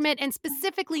 Schmidt, and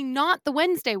specifically not the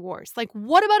Wednesday Wars? Like,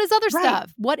 what about his other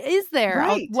stuff? What is there?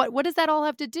 Right. What does that all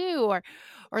have to do?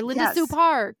 Or Linda Sue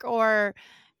Park, or,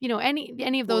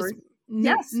 any of those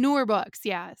newer books.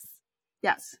 Yes.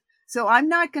 Yes. So I'm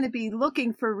not going to be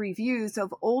looking for reviews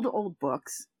of old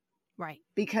books. Right.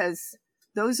 Because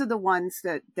those are the ones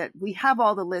that we have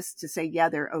all the lists to say,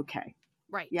 they're okay.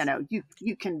 Right.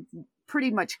 You can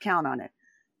pretty much count on it.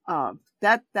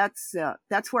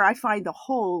 That's where I find the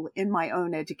hole in my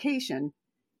own education,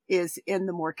 is in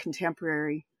the more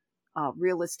contemporary,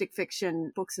 realistic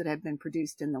fiction books that have been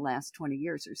produced in the last 20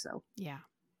 years or so. Yeah.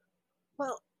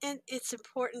 Well, and it's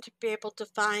important to be able to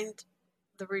find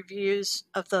the reviews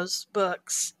of those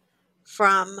books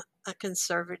from a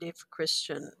conservative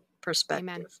Christian perspective.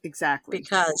 Amen. Exactly.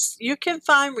 Because you can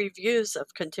find reviews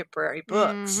of contemporary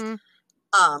books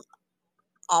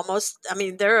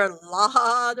there are a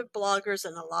lot of bloggers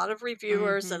and a lot of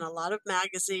reviewers and a lot of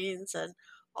magazines and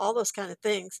all those kind of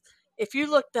things. If you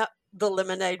looked up the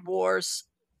Lemonade Wars,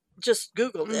 just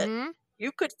Googled it,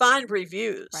 you could find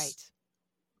reviews. Right.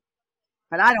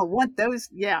 But I don't want those.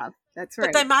 Yeah, that's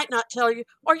right. But they might not tell you,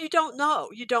 or you don't know.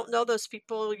 You don't know those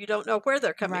people. You don't know where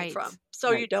they're coming from.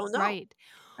 So you don't know. Right.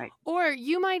 Or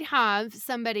you might have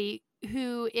somebody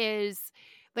who is,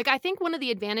 like, I think one of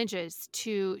the advantages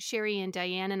to Sherry and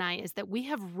Diane and I is that we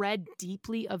have read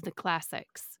deeply of the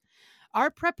classics. Our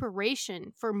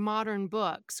preparation for modern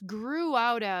books grew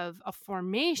out of a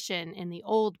formation in the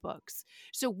old books.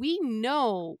 So we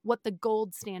know what the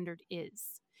gold standard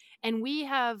is. And we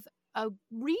have a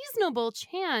reasonable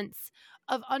chance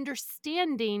of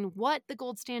understanding what the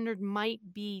gold standard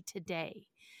might be today.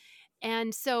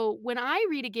 And so when I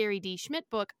read a Gary D. Schmidt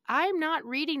book, I'm not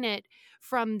reading it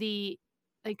from the,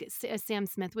 like as Sam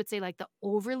Smith would say, like the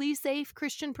overly safe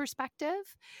Christian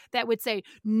perspective that would say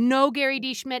no Gary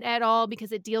D. Schmidt at all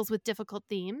because it deals with difficult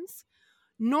themes.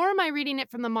 Nor am I reading it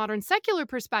from the modern secular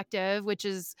perspective, which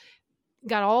is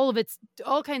got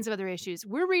all kinds of other issues.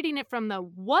 We're reading it from the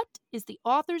what is the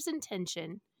author's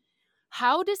intention?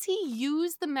 How does he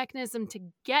use the mechanism to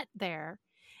get there?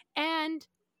 And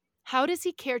how does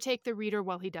he caretake the reader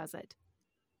while he does it?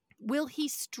 Will he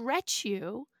stretch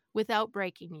you without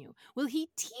breaking you? Will he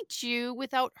teach you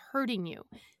without hurting you?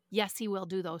 Yes, he will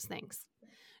do those things.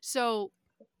 So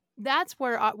that's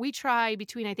where we try,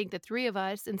 between I think the three of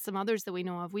us and some others that we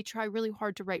know of, we try really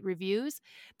hard to write reviews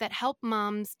that help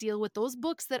moms deal with those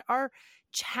books that are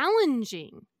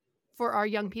challenging for our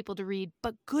young people to read,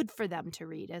 but good for them to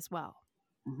read as well.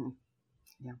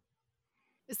 Yeah.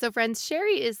 So friends,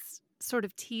 Sherry is sort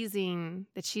of teasing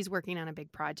that she's working on a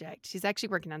big project. She's actually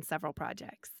working on several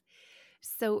projects.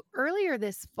 So earlier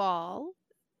this fall,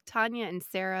 Tanya and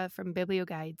Sarah from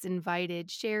BiblioGuides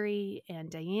invited Sherry and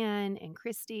Diane and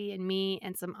Kristi and me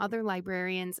and some other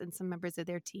librarians and some members of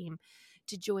their team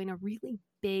to join a really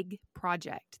big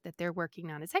project that they're working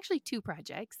on. It's actually 2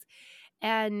 projects,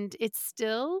 and it's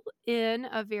still in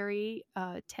a very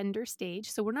tender stage.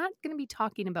 So we're not going to be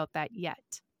talking about that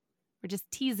yet. We're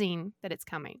just teasing that it's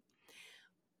coming.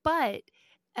 But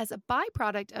as a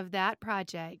byproduct of that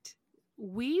project,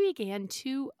 we began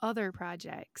 2 other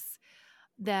projects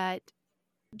that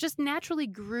just naturally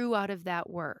grew out of that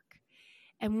work.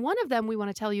 And one of them we want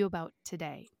to tell you about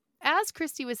today. As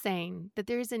Kristi was saying, that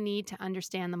there's a need to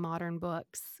understand the modern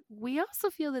books, we also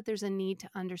feel that there's a need to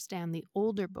understand the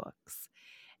older books.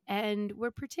 And we're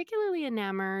particularly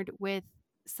enamored with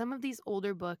some of these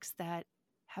older books that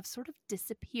have sort of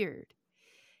disappeared.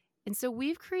 And so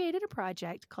we've created a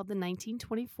project called the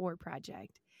 1924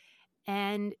 Project.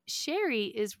 And Sherry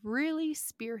is really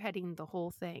spearheading the whole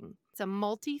thing. It's a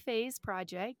multi-phase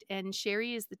project, and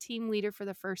Sherry is the team leader for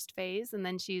the first phase, and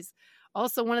then she's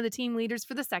also one of the team leaders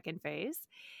for the second phase.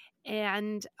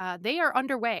 And they are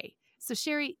underway. So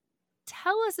Sherry,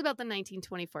 tell us about the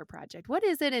 1924 Project. What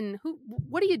is it, and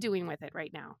what are you doing with it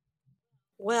right now?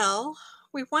 Well,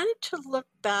 we wanted to look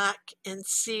back and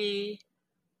see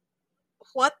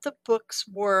what the books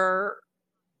were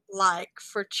like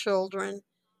for children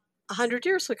 100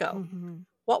 years ago.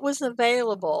 What was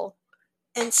available,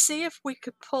 and see if we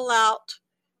could pull out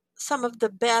some of the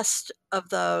best of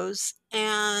those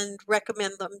and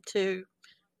recommend them to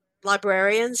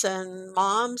librarians and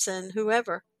moms and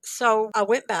whoever. So I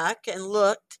went back and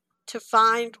looked to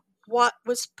find what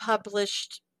was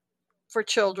published for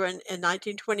children in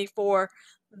 1924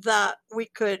 that we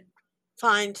could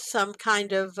find some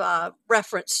kind of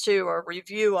reference to or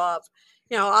review of.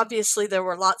 Obviously there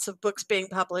were lots of books being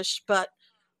published, but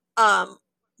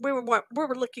we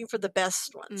were looking for the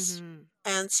best ones.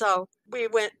 And so we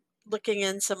went looking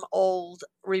in some old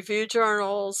review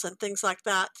journals and things like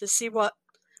that to see what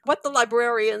the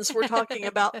librarians were talking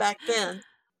about back then,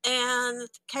 and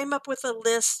came up with a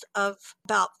list of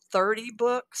about 30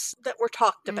 books that were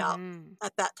talked about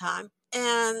at that time.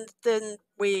 And then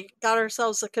we got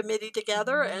ourselves a committee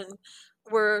together and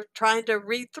we're trying to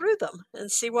read through them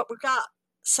and see what we got.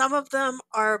 Some of them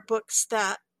are books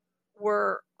that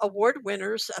were award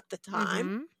winners at the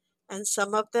time, and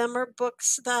some of them are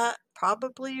books that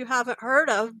probably you haven't heard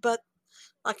of, but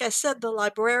like I said, the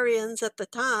librarians at the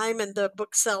time and the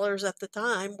booksellers at the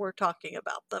time were talking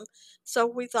about them. So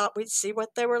we thought we'd see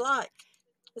what they were like.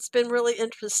 It's been really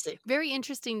interesting. Very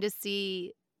interesting to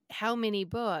see how many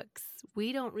books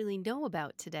we don't really know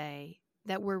about today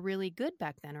that were really good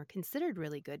back then or considered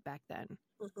really good back then.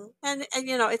 And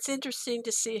it's interesting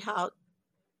to see how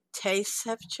tastes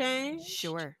have changed.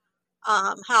 Sure.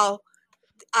 How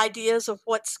ideas of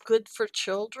what's good for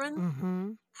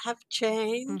children have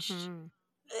changed.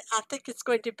 I think it's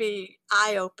going to be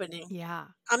eye-opening. Yeah.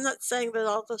 I'm not saying that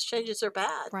all those changes are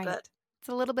bad, Right. but It's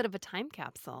a little bit of a time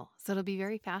capsule, so it'll be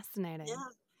very fascinating. yeah.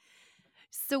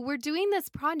 So we're doing this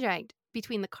project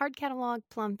between the card catalog,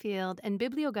 Plumfield, and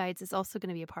Biblioguides is also going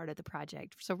to be a part of the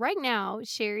project. So right now,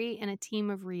 Sherry and a team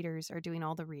of readers are doing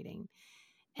all the reading.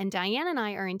 And Diane and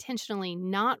I are intentionally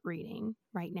not reading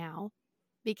right now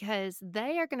because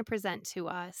they are going to present to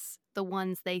us the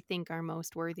ones they think are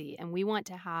most worthy. And we want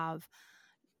to have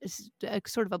a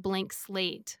sort of a blank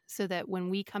slate so that when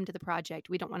we come to the project,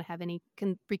 we don't want to have any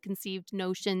preconceived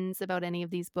notions about any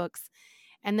of these books.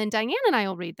 And then Diane and I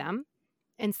will read them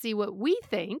and see what we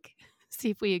think,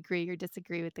 see if we agree or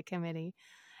disagree with the committee,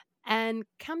 and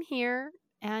come here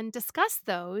and discuss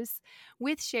those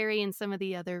with Sherry and some of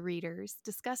the other readers,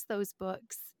 discuss those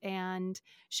books and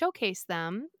showcase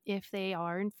them if they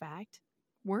are, in fact,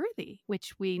 worthy,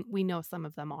 which we know some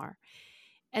of them are.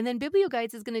 And then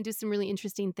Biblioguides is going to do some really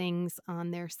interesting things on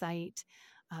their site,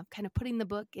 kind of putting the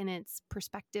book in its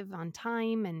perspective on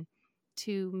time and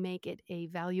to make it a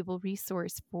valuable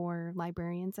resource for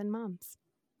librarians and moms.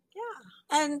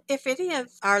 Yeah. And if any of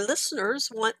our listeners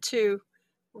want to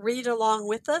read along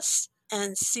with us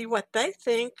and see what they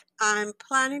think, I'm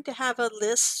planning to have a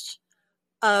list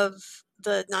of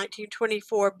the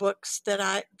 1924 books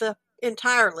the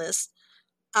entire list,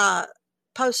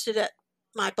 posted at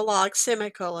my blog,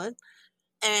 semicolon,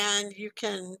 and you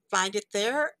can find it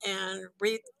there and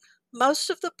read. Most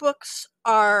of the books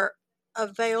are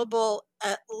available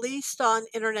at least on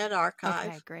Internet Archive.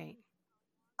 Okay, great.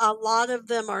 A lot of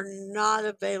them are not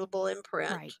available in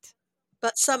print, Right.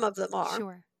 but some of them are.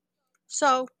 Sure.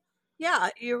 So, yeah,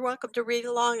 you're welcome to read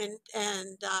along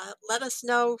and let us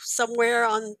know somewhere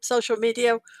on social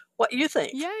media what you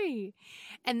think. Yay.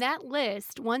 And that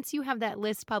list, once you have that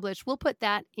list published, we'll put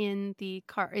that in the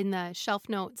Shelf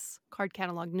Notes card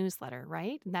catalog newsletter,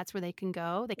 right? And that's where they can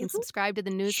go. They can subscribe to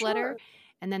the newsletter,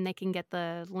 and then they can get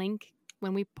the link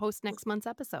when we post next month's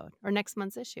episode or next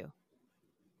month's issue.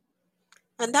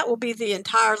 And that will be the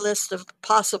entire list of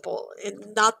possible,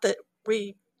 and not that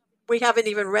we haven't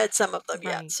even read some of them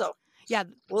yet. So yeah,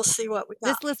 we'll see what we got.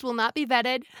 This list will not be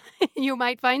vetted. You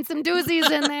might find some doozies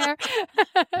in there.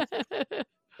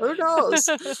 Who knows?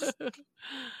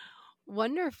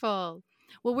 Wonderful.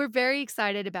 Well, we're very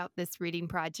excited about this reading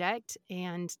project,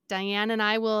 and Diane and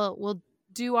I will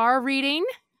do our reading,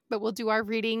 but we'll do our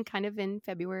reading kind of in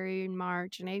February and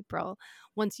March and April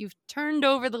once you've turned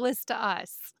over the list to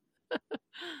us.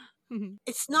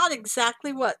 It's not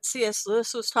exactly what C.S.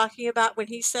 Lewis was talking about when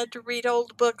he said to read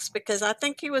old books, because I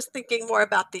think he was thinking more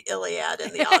about the Iliad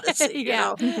and the Odyssey, you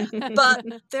know. But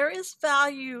there is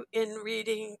value in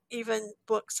reading even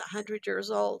books 100 years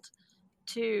old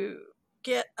to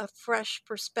get a fresh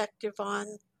perspective on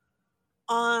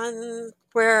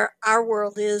where our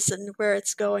world is and where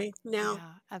it's going now.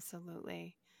 Yeah,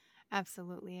 absolutely.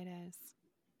 Absolutely it is.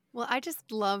 Well, I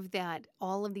just love that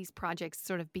all of these projects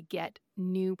sort of beget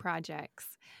new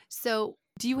projects. So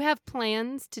do you have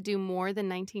plans to do more than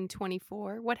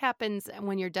 1924? What happens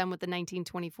when you're done with the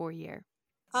 1924 year?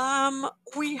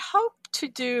 We hope to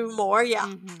do more,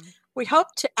 yeah. We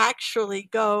hope to actually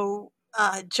go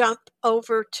jump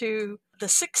over to the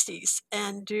 60s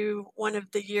and do one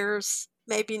of the years,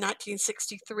 maybe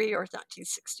 1963 or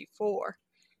 1964,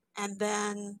 and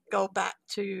then go back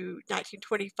to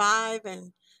 1925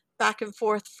 and back and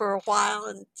forth for a while,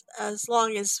 and as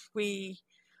long as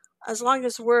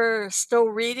we're still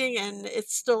reading and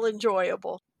it's still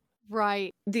enjoyable.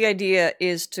 Right. The idea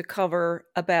is to cover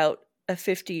about a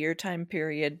 50-year time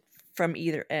period from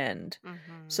either end,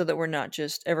 so that we're not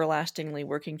just everlastingly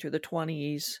working through the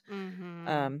 20s,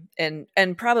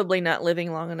 and probably not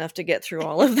living long enough to get through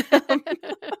all of them.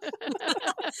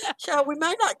 Yeah, we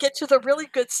might not get to the really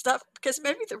good stuff, because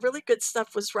maybe the really good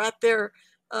stuff was right there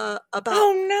about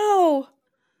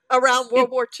around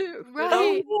World War II.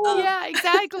 Right. Yeah,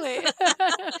 exactly.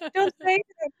 Don't say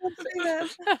that. Don't say that.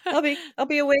 I'll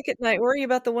be awake at night worrying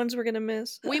about the ones we're going to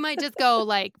miss. We might just go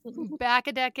like back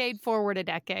a decade, forward a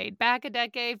decade, back a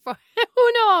decade.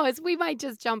 Who knows? We might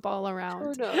just jump all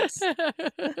around. Who knows?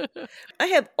 I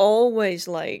have always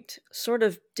liked sort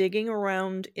of digging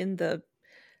around in the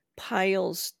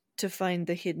piles to find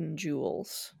the hidden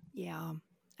jewels. Yeah,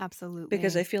 absolutely.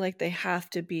 Because I feel like they have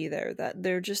to be there. That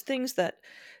they're just things that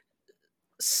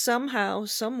somehow,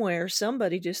 somewhere,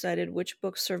 somebody decided which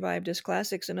books survived as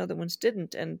classics and other ones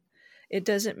didn't. And it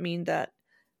doesn't mean that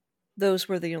those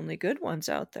were the only good ones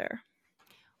out there.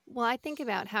 Well, I think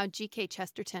about how G.K.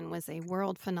 Chesterton was a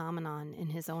world phenomenon in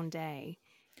his own day.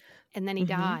 And then he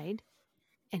died,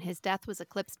 and his death was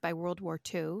eclipsed by World War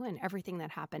II and everything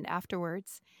that happened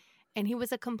afterwards. And he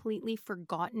was a completely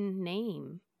forgotten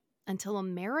name until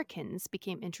Americans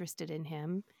became interested in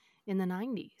him in the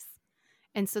 90s.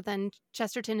 And so then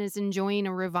Chesterton is enjoying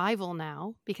a revival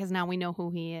now because now we know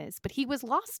who he is. But he was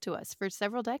lost to us for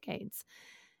several decades.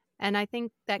 And I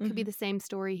think that could be the same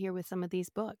story here with some of these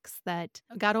books that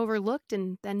got overlooked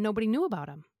and then nobody knew about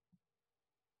them.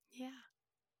 Yeah.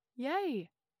 Yay.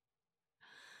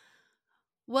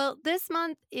 Well, this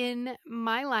month in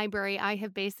my library, I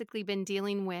have basically been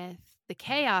dealing with the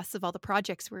chaos of all the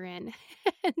projects we're in.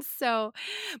 And so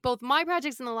both my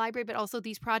projects in the library, but also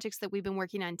these projects that we've been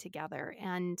working on together.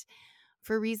 And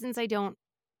for reasons I don't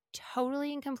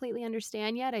totally and completely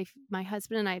understand yet, my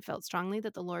husband and I felt strongly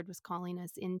that the Lord was calling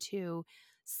us into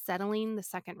settling the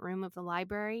second room of the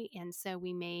library. And so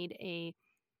we made a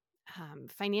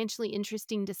financially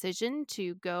interesting decision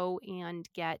to go and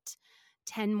get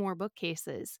 10 more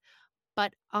bookcases.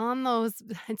 But on those,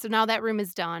 and so now that room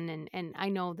is done, and I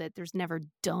know that there's never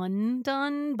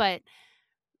done, but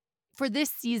for this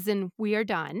season, we are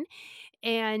done.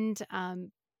 And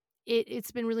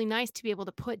it's been really nice to be able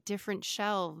to put different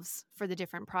shelves for the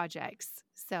different projects.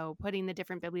 So putting the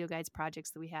different biblioguides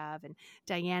projects that we have, and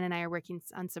Diane and I are working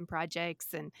on some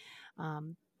projects, and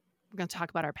we're going to talk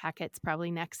about our packets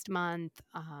probably next month.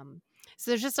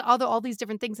 So there's just all these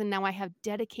different things. And now I have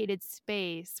dedicated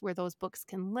space where those books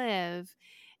can live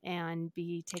and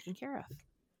be taken care of.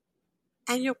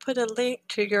 And you'll put a link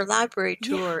to your library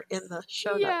tour in the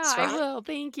show notes, right? I will.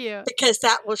 Thank you. Because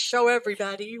that will show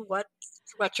everybody what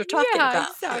you're talking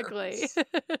about. Exactly.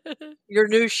 Your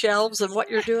new shelves and what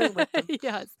you're doing with them.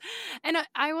 Yes. And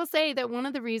I will say that one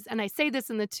of the reasons, and I say this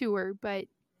in the tour, but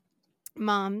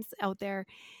moms out there,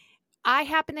 I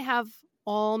happen to have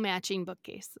all matching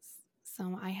bookcases.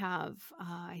 So I have,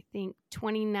 I think,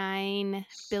 29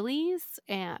 Billies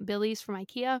from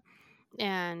IKEA.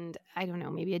 And I don't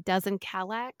know, maybe a dozen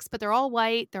Kallax, but they're all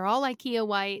white. They're all IKEA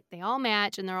white. They all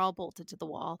match, and they're all bolted to the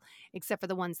wall, except for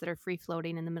the ones that are free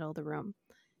floating in the middle of the room.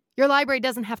 Your library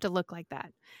doesn't have to look like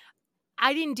that.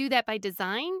 I didn't do that by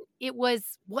design. It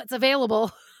was what's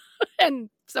available. And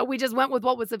so we just went with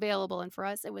what was available. And for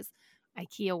us, it was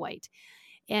IKEA white.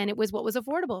 And it was what was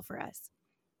affordable for us.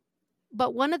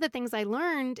 But one of the things I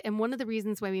learned, and one of the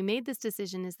reasons why we made this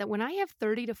decision, is that when I have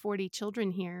 30 to 40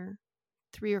 children here,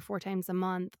 3 or 4 times a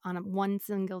month on one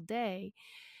single day,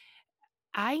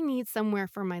 I need somewhere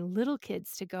for my little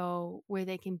kids to go where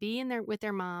they can be in there with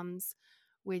their moms,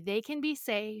 where they can be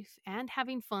safe and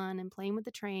having fun and playing with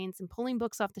the trains and pulling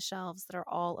books off the shelves that are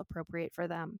all appropriate for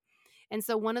them. And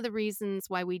so one of the reasons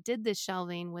why we did this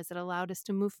shelving was it allowed us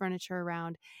to move furniture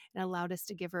around and allowed us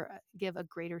to give a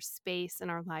greater space in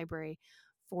our library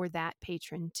for that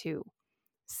patron too.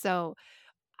 So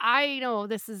I know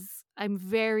I'm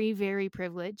very, very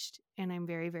privileged, and I'm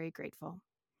very, very grateful.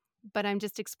 But I'm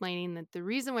just explaining that the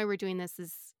reason why we're doing this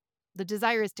is the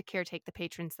desire is to caretake the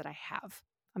patrons that I have.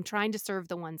 I'm trying to serve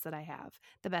the ones that I have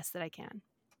the best that I can.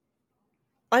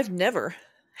 I've never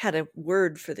had a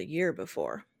word for the year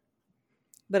before,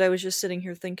 but I was just sitting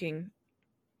here thinking,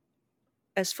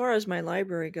 as far as my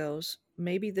library goes,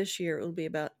 maybe this year it will be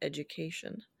about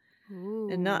education. Ooh.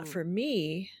 And not for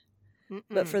me,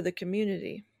 but for the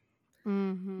community.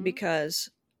 Mm-hmm. Because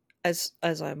as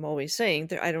I'm always saying,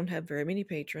 I don't have very many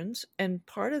patrons, and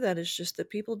part of that is just that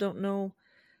people don't know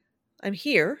I'm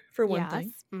here, for one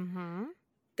thing. Mm-hmm.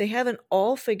 They haven't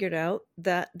all figured out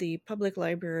that the public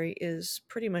library is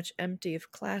pretty much empty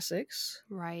of classics.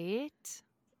 Right.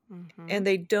 Mm-hmm. And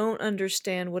they don't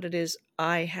understand what it is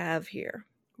I have here.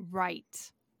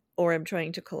 Right. Or I'm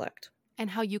trying to collect.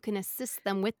 And how you can assist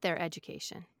them with their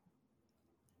education.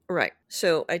 Right.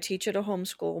 So I teach at a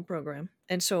homeschool program.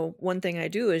 And so one thing I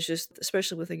do is just,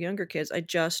 especially with the younger kids, I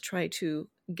just try to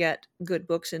get good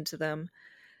books into them,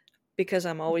 because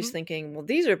I'm always thinking, well,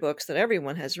 these are books that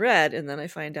everyone has read. And then I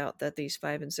find out that these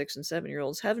 5 and 6 and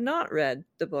 7-year-olds have not read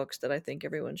the books that I think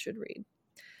everyone should read.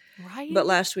 Right. But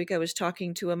last week I was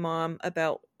talking to a mom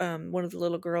about one of the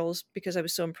little girls, because I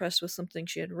was so impressed with something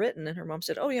she had written. And her mom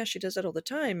said, oh, yeah, she does that all the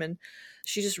time. And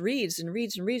she just reads and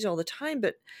reads and reads all the time.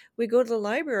 But we go to the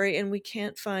library and we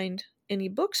can't find any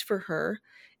books for her.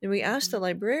 And we asked the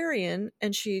librarian,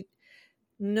 and she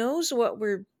knows what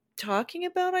we're talking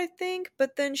about, I think.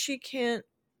 But then she can't,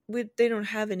 they don't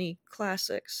have any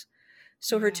classics.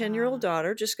 So her 10-year-old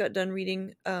daughter just got done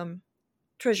reading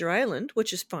Treasure Island,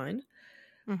 which is fine.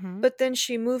 But then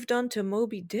she moved on to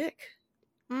Moby Dick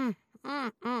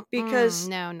because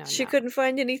she couldn't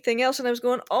find anything else. And I was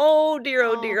going, oh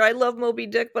dear, I love Moby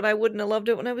Dick, but I wouldn't have loved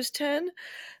it when I was 10.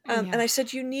 And I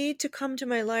said, you need to come to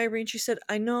my library. And she said,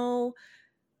 I know.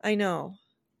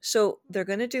 So they're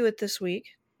going to do it this week.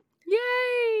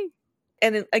 Yay!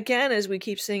 And again, as we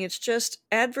keep saying, it's just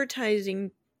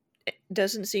advertising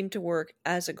doesn't seem to work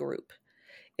as a group.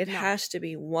 It has to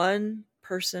be one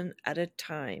person at a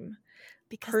time.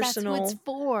 Because personal. That's who it's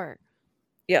for.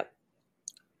 Yep.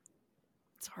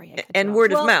 Sorry, I cut and you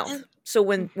word off. of mouth. So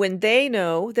when they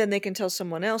know, then they can tell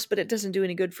someone else, but it doesn't do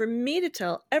any good for me to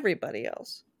tell everybody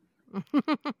else.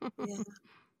 Yeah.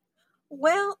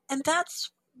 Well, and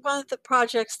that's one of the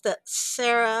projects that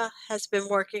Sarah has been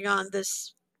working on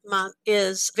this month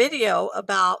is video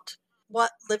about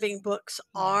what living books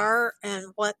are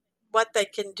and what they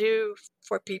can do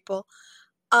for people.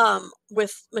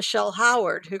 With Michelle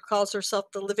Howard, who calls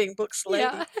herself the Living Books Lady.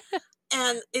 Yeah.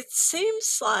 And it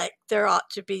seems like there ought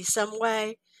to be some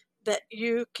way that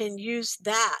you can use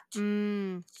that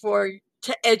to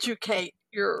educate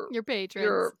your patrons,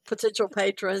 your potential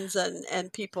patrons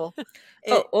and people.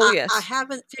 Yes. I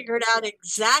haven't figured out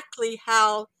exactly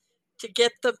how to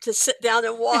get them to sit down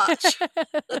and watch.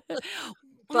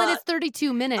 Well, it's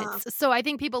 32 minutes. So I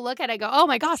think people look at it and go, oh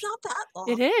my gosh. It's not that long.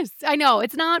 It is. I know.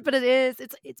 It's not, but it is.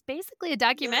 It's basically a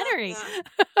documentary.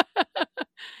 Yeah.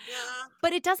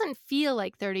 But it doesn't feel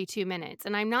like 32 minutes.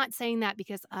 And I'm not saying that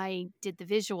because I did the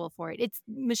visual for it. It's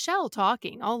Michelle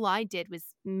talking. All I did was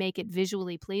make it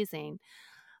visually pleasing.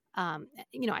 I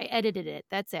edited it.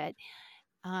 That's it.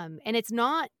 And it's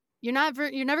not, you're never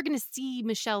going to see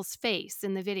Michelle's face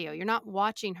in the video. You're not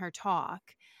watching her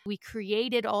talk. We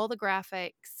created all the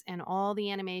graphics and all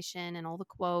the animation and all the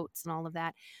quotes and all of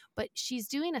that. But she's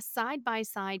doing a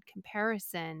side-by-side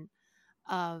comparison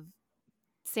of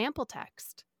sample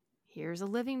text. Here's a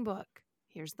living book.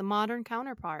 Here's the modern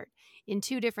counterpart in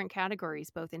 2 different categories,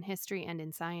 both in history and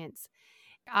in science.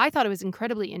 I thought it was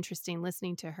incredibly interesting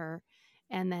listening to her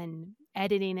and then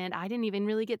editing it. I didn't even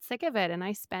really get sick of it. And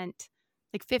I spent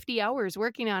like 50 hours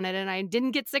working on it and I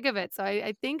didn't get sick of it. So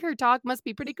I think her talk must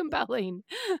be pretty compelling.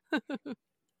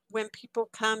 When people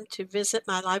come to visit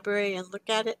my library and look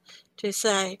at it, to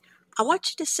say, I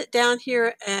want you to sit down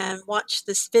here and watch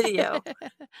this video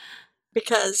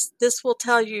because this will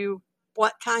tell you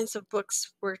what kinds of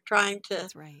books we're trying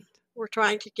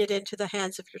to get into the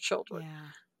hands of your children. Yeah.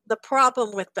 The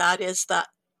problem with that is that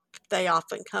they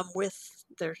often come with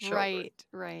their children.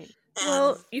 Right.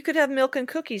 Well, you could have milk and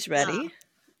cookies ready. Yeah.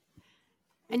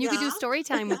 And you could do story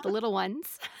time with the little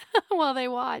ones while they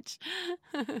watch.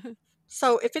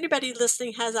 So if anybody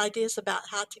listening has ideas about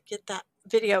how to get that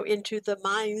video into the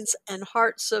minds and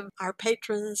hearts of our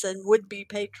patrons and would-be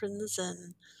patrons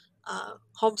and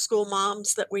homeschool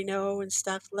moms that we know and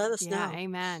stuff, let us know. Yeah,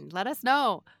 amen. Let us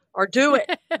know. Or do it.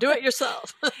 Do it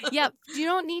yourself. Yep. You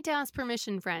don't need to ask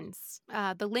permission, friends.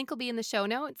 The link will be in the show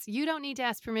notes. You don't need to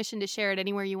ask permission to share it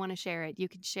anywhere you want to share it. You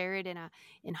can share it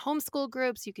in homeschool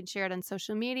groups. You can share it on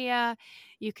social media.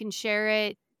 You can share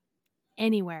it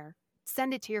anywhere.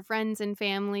 Send it to your friends and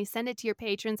family. Send it to your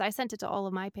patrons. I sent it to all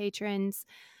of my patrons.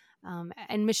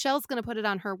 And Michelle's going to put it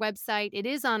on her website. It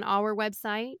is on our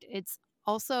website. It's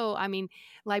also,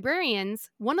 librarians,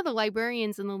 one of the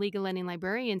librarians in the League of Lending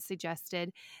Librarians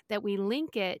suggested that we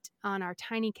link it on our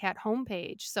Tiny Cat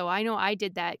homepage. So I know I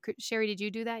did that. Sherry, did you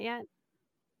do that yet?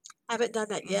 I haven't done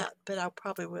that yet, but I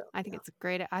probably will. I think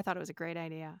I thought it was a great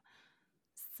idea.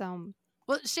 So,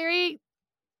 well, Sherry,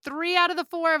 3 out of the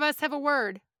 4 of us have a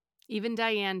word. Even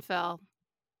Diane fell.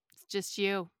 It's just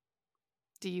you.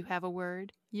 Do you have a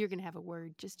word? You're going to have a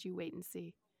word. Just you wait and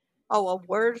see. Oh, a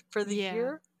word for the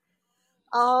year?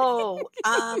 Oh,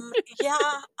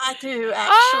 yeah, I do,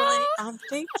 actually. I'm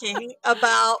thinking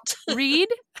about... Read?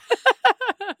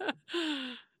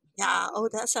 Yeah,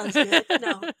 that sounds good.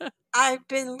 No, I've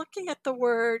been looking at the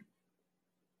word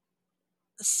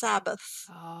Sabbath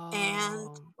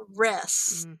and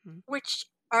rest, which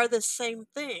are the same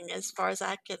thing as far as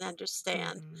I can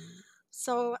understand.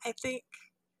 So I think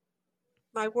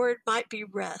my word might be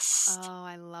rest. Oh,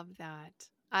 I love that.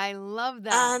 I love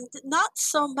that. And not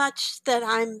so much that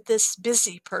I'm this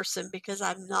busy person, because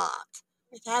I'm not.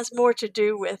 It has more to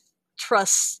do with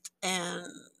trust and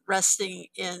resting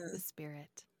in the Spirit.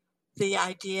 The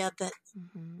idea that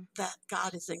that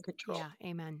God is in control. Yeah,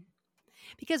 amen.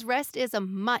 Because rest is a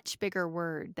much bigger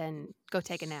word than go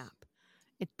take a nap.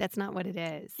 That's not what it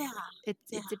is. Yeah.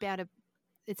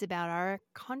 It's about our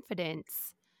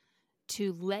confidence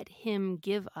to let Him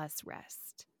give us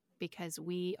rest, because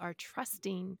we are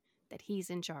trusting that He's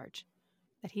in charge,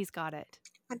 that He's got it.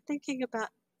 I'm thinking about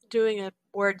doing a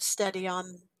word study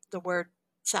on the word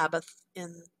Sabbath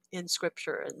in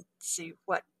Scripture and see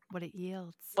what it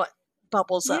yields, what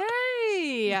bubbles up.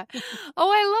 Yay!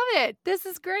 Oh, I love it. This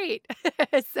is great.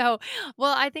 So,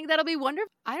 well, I think that'll be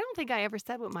wonderful. I don't think I ever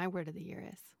said what my word of the year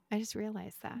is. I just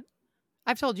realized that.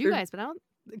 I've told you guys, but I don't.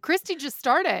 Kristi just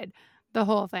started. The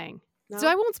whole thing. No? So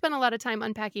I won't spend a lot of time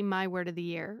unpacking my word of the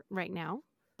year right now,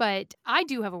 but I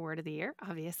do have a word of the year,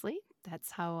 obviously.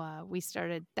 That's how we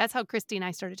started. That's how Kristi and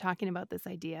I started talking about this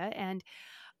idea. And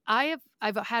I've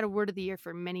had a word of the year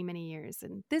for many, many years.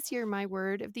 And this year, my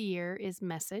word of the year is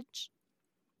message.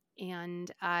 And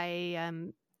I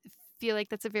feel like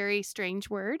that's a very strange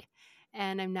word.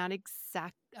 And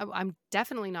I'm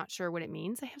definitely not sure what it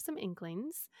means. I have some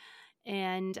inklings.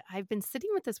 And I've been sitting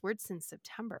with this word since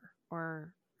September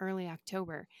or early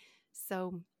October.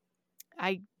 So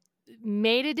I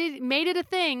made it a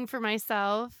thing for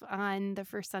myself on the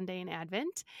first Sunday in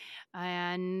Advent.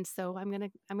 And so I'm going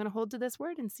to hold to this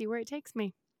word and see where it takes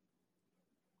me.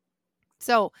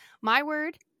 So, my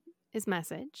word is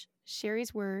message.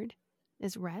 Sherry's word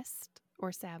is rest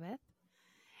or Sabbath.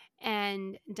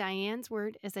 And Diane's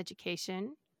word is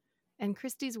education. And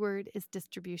Kristi's word is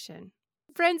distribution.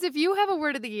 Friends, if you have a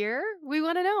word of the year, we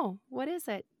want to know. What is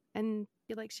it? And if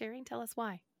you like sharing, tell us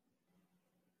why.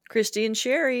 Kristi and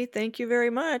Sherry, thank you very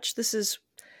much.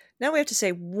 Now we have to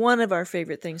say one of our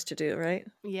favorite things to do, right?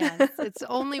 Yes, it's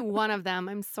only one of them.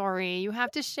 I'm sorry. You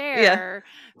have to share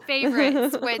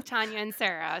favorites with Tanya and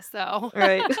Sarah. So,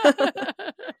 right.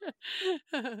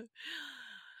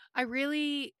 I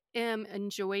really am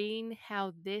enjoying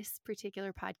how this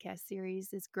particular podcast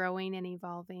series is growing and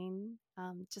evolving,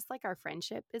 just like our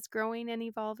friendship is growing and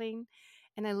evolving.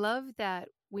 And I love that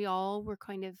we all were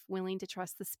kind of willing to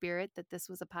trust the spirit that this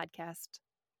was a podcast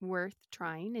worth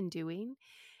trying and doing.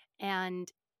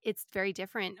 And it's very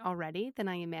different already than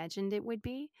I imagined it would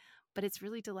be, but it's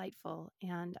really delightful.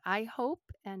 And I hope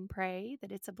and pray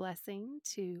that it's a blessing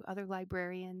to other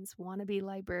librarians, wannabe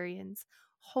librarians,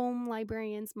 home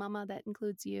librarians. Mama, that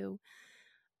includes you.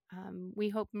 We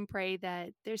hope and pray that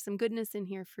there's some goodness in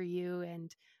here for you.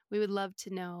 And we would love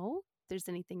to know if there's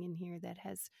anything in here that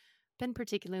has been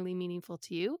particularly meaningful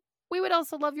to you. We would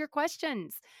also love your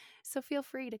questions. So feel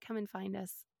free to come and find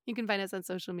us. You can find us on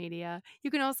social media. You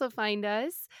can also find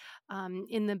us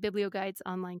in the BiblioGuides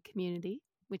online community,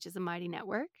 which is a mighty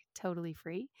network, totally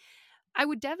free. I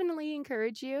would definitely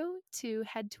encourage you to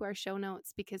head to our show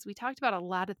notes because we talked about a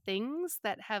lot of things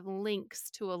that have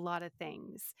links to a lot of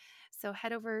things. So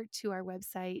head over to our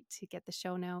website to get the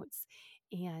show notes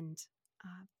and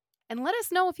let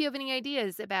us know if you have any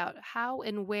ideas about how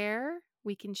and where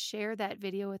we can share that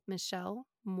video with Michelle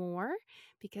more,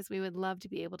 because we would love to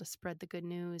be able to spread the good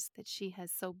news that she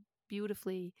has so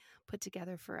beautifully put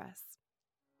together for us.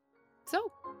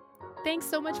 So, thanks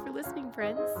so much for listening,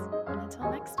 friends. And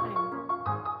until next time.